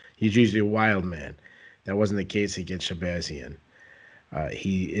Brunson. He's usually a wild man. That wasn't the case against Shabazian.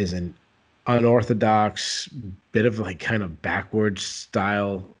 He is an unorthodox, bit of like kind of backwards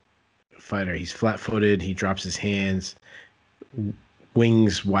style fighter. He's flat-footed. He drops his hands,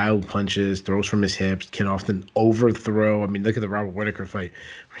 wings wild punches, throws from his hips, can often overthrow. I mean, look at the Robert Whittaker fight.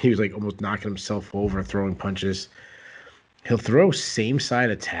 He was like almost knocking himself over, throwing punches. He'll throw same side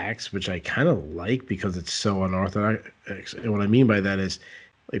attacks, which I kind of like because it's so unorthodox. And what I mean by that is,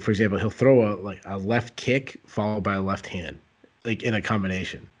 like, for example, he'll throw a left kick followed by a left hand, like in a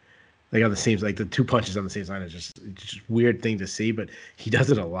combination. Like on the same, like the 2 punches on the same side is just weird thing to see, but he does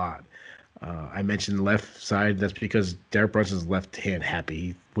it a lot. I mentioned left side. That's because Derek Brunson's left hand happy.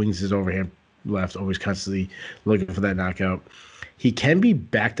 He wings his overhand left, always constantly looking for that knockout. He can be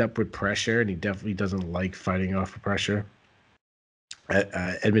backed up with pressure, and he definitely doesn't like fighting off of pressure.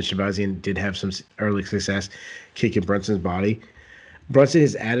 Edmund Shabazian did have some early success kicking Brunson's body. Brunson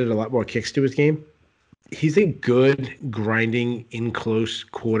has added a lot more kicks to his game. He's a good grinding in close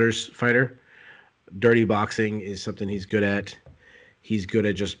quarters fighter. Dirty boxing is something he's good at. He's good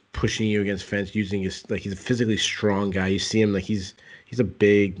at just pushing you against fence, using his like he's a physically strong guy. You see him like he's a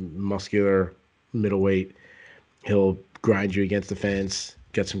big, muscular middleweight. He'll grind you against the fence.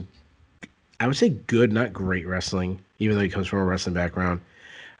 Get some, I would say, good, not great wrestling, even though he comes from a wrestling background.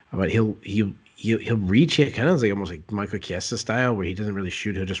 But he'll reach it kind of like almost like Michael Chiesa style, where he doesn't really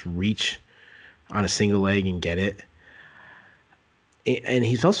shoot. He'll just reach on a single leg and get it. And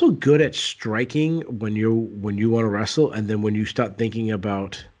he's also good at striking when you want to wrestle, and then when you start thinking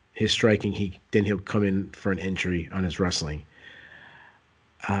about his striking, he'll come in for an entry on his wrestling.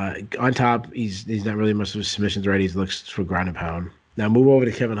 On top, he's not really much of a submissions right. He looks for ground and pound. Now move over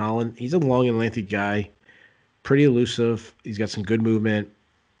to Kevin Holland. He's a long and lengthy guy, pretty elusive. He's got some good movement.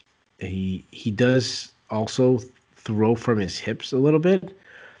 He does also throw from his hips a little bit,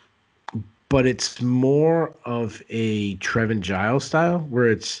 but it's more of a Trevin Giles style where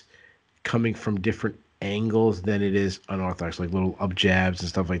it's coming from different angles than it is unorthodox, like little up jabs and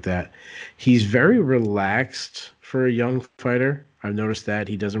stuff like that. He's very relaxed for a young fighter. I've noticed that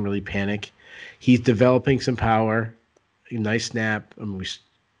he doesn't really panic. He's developing some power, nice snap. I mean, he's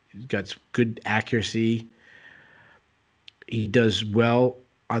got good accuracy. He does well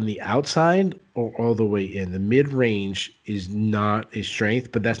on the outside or all the way in. The mid range is not a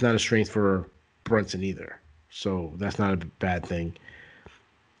strength, but that's not a strength for Brunson either. So that's not a bad thing.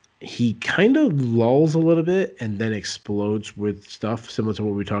 He kind of lulls a little bit and then explodes with stuff similar to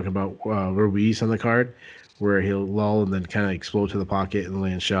what we were talking about Ruiz on the card, where he'll lull and then kind of explode to the pocket and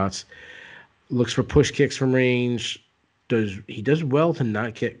land shots. Looks for push kicks from range. He does well to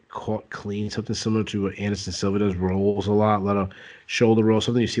not get caught clean? Something similar to what Anderson Silva does. Rolls a lot of shoulder rolls.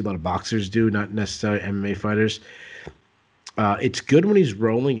 Something you see a lot of boxers do, not necessarily MMA fighters. It's good when he's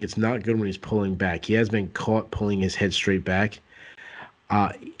rolling. It's not good when he's pulling back. He has been caught pulling his head straight back.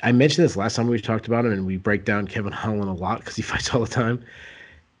 I mentioned this last time we talked about him, and we break down Kevin Holland a lot because he fights all the time.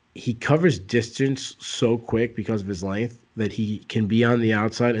 He covers distance so quick because of his length that he can be on the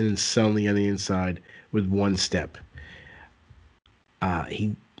outside and then suddenly on the inside with one step. Uh,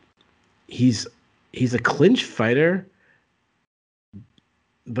 he he's a clinch fighter,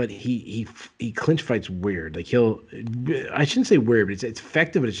 but he clinch fights weird. Like I shouldn't say weird, but it's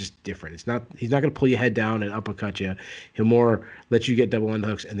effective, but it's just different. He's not gonna pull your head down and uppercut you. He'll more let you get double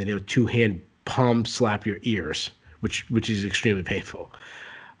underhooks, and then he'll two-hand palm slap your ears, which is extremely painful.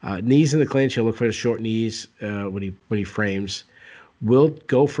 Knees in the clinch, he'll look for the short knees when he frames. Will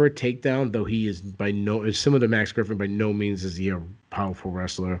go for a takedown, though he is similar to Max Griffin. By no means is he a powerful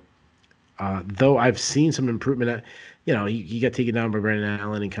wrestler. Though I've seen some improvement. He got taken down by Brandon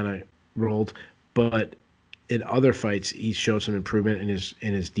Allen and kind of rolled, but in other fights he showed some improvement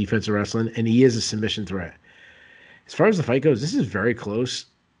in his defensive wrestling, and he is a submission threat. As far as the fight goes, this is very close.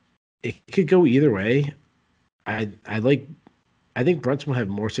 It could go either way. I think Brunson will have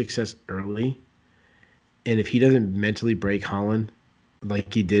more success early, and if he doesn't mentally break Holland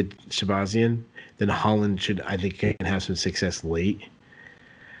like he did Shabazian, then Holland I think can have some success late.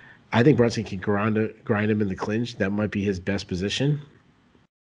 I think Brunson can grind him in the clinch. That might be his best position.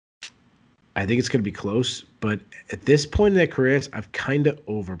 I think it's going to be close, but at this point in their careers, I've kind of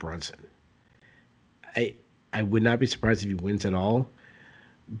over Brunson. I would not be surprised if he wins at all,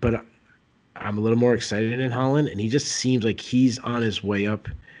 but I'm a little more excited in Holland, and he just seems like he's on his way up,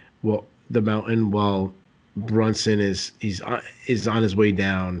 the mountain, while Brunson is on his way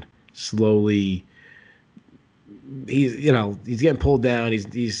down slowly. He's getting pulled down.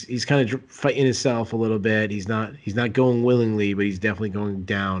 He's kind of fighting himself a little bit. He's not going willingly, but he's definitely going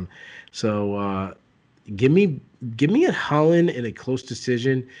down. So give me a Holland in a close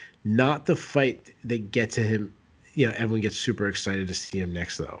decision, not the fight that gets to him. Everyone gets super excited to see him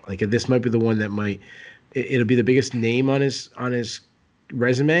next, though. Like, this might be the one that it'll be the biggest name on his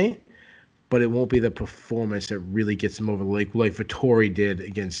resume, but it won't be the performance that really gets him over, like Vettori did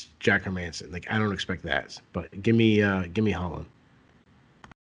against Jack Hermanson. Like, I don't expect that, but give me Holland.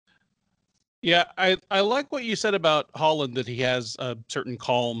 Yeah, I like what you said about Holland, that he has a certain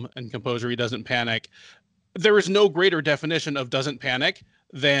calm and composure. He doesn't panic. There is no greater definition of doesn't panic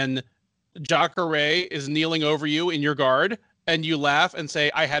than Jacare is kneeling over you in your guard, and you laugh and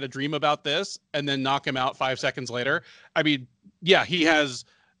say, I had a dream about this, and then knock him out 5 seconds later. I mean, yeah, he has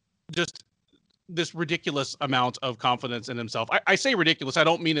just this ridiculous amount of confidence in himself. I say ridiculous. I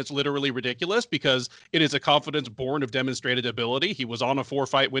don't mean it's literally ridiculous, because it is a confidence born of demonstrated ability. He was on a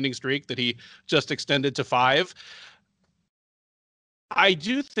 4-fight winning streak that he just extended to 5. I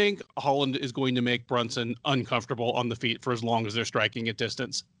do think Holland is going to make Brunson uncomfortable on the feet for as long as they're striking at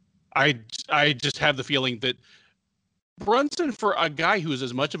distance. I just have the feeling that Brunson, for a guy who's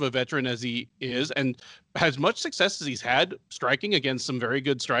as much of a veteran as he is and has much success as he's had striking against some very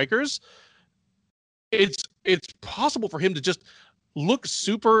good strikers, it's possible for him to just look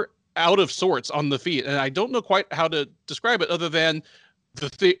super out of sorts on the feet. And I don't know quite how to describe it other than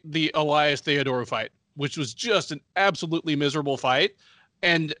the Elias Theodorou fight, which was just an absolutely miserable fight.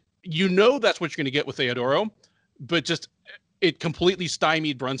 And you know that's what you're going to get with Theodorou, but just it completely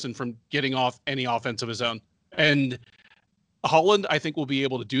stymied Brunson from getting off any offense of his own. And Holland, I think, will be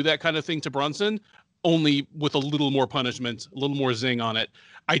able to do that kind of thing to Brunson, only with a little more punishment, a little more zing on it.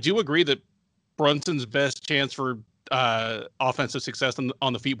 I do agree that Brunson's best chance for offensive success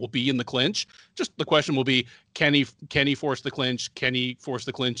on the feet will be in the clinch. Just the question will be, can he force the clinch? Can he force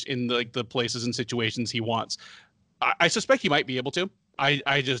the clinch in the places and situations he wants? I suspect he might be able to.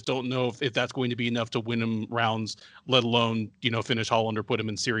 I just don't know if that's going to be enough to win him rounds, let alone, finish Holland or put him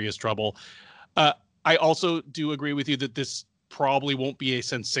in serious trouble. I also do agree with you that this probably won't be a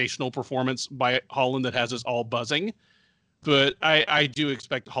sensational performance by Holland that has us all buzzing. But I do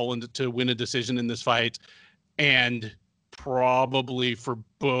expect Holland to win a decision in this fight, and probably for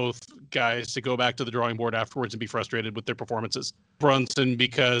both guys to go back to the drawing board afterwards and be frustrated with their performances. Brunson,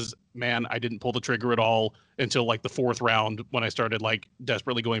 because, man, I didn't pull the trigger at all until the 4th round when I started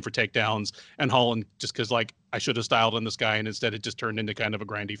desperately going for takedowns, and Holland just because I should have styled on this guy, and instead it just turned into kind of a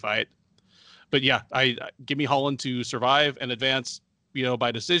grindy fight. But yeah, I give me Holland to survive and advance,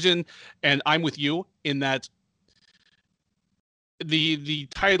 by decision. And I'm with you in that the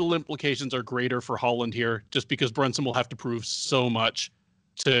title implications are greater for Holland here, just because Brunson will have to prove so much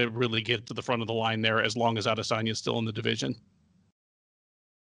to really get to the front of the line there, as long as Adesanya is still in the division.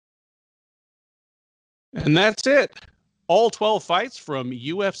 And that's it. All 12 fights from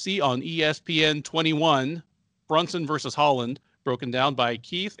UFC on ESPN 21, Brunson versus Holland, broken down by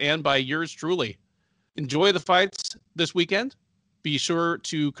Keith and by yours truly. Enjoy the fights this weekend. Be sure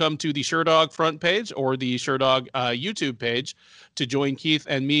to come to the Sherdog front page or the Sherdog YouTube page to join Keith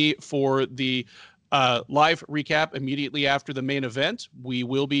and me for the live recap immediately after the main event. We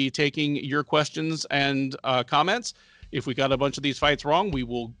will be taking your questions and comments. If we got a bunch of these fights wrong, we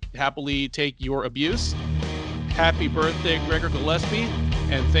will happily take your abuse. Happy birthday, Gregor Gillespie,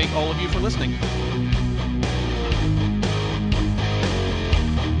 and thank all of you for listening.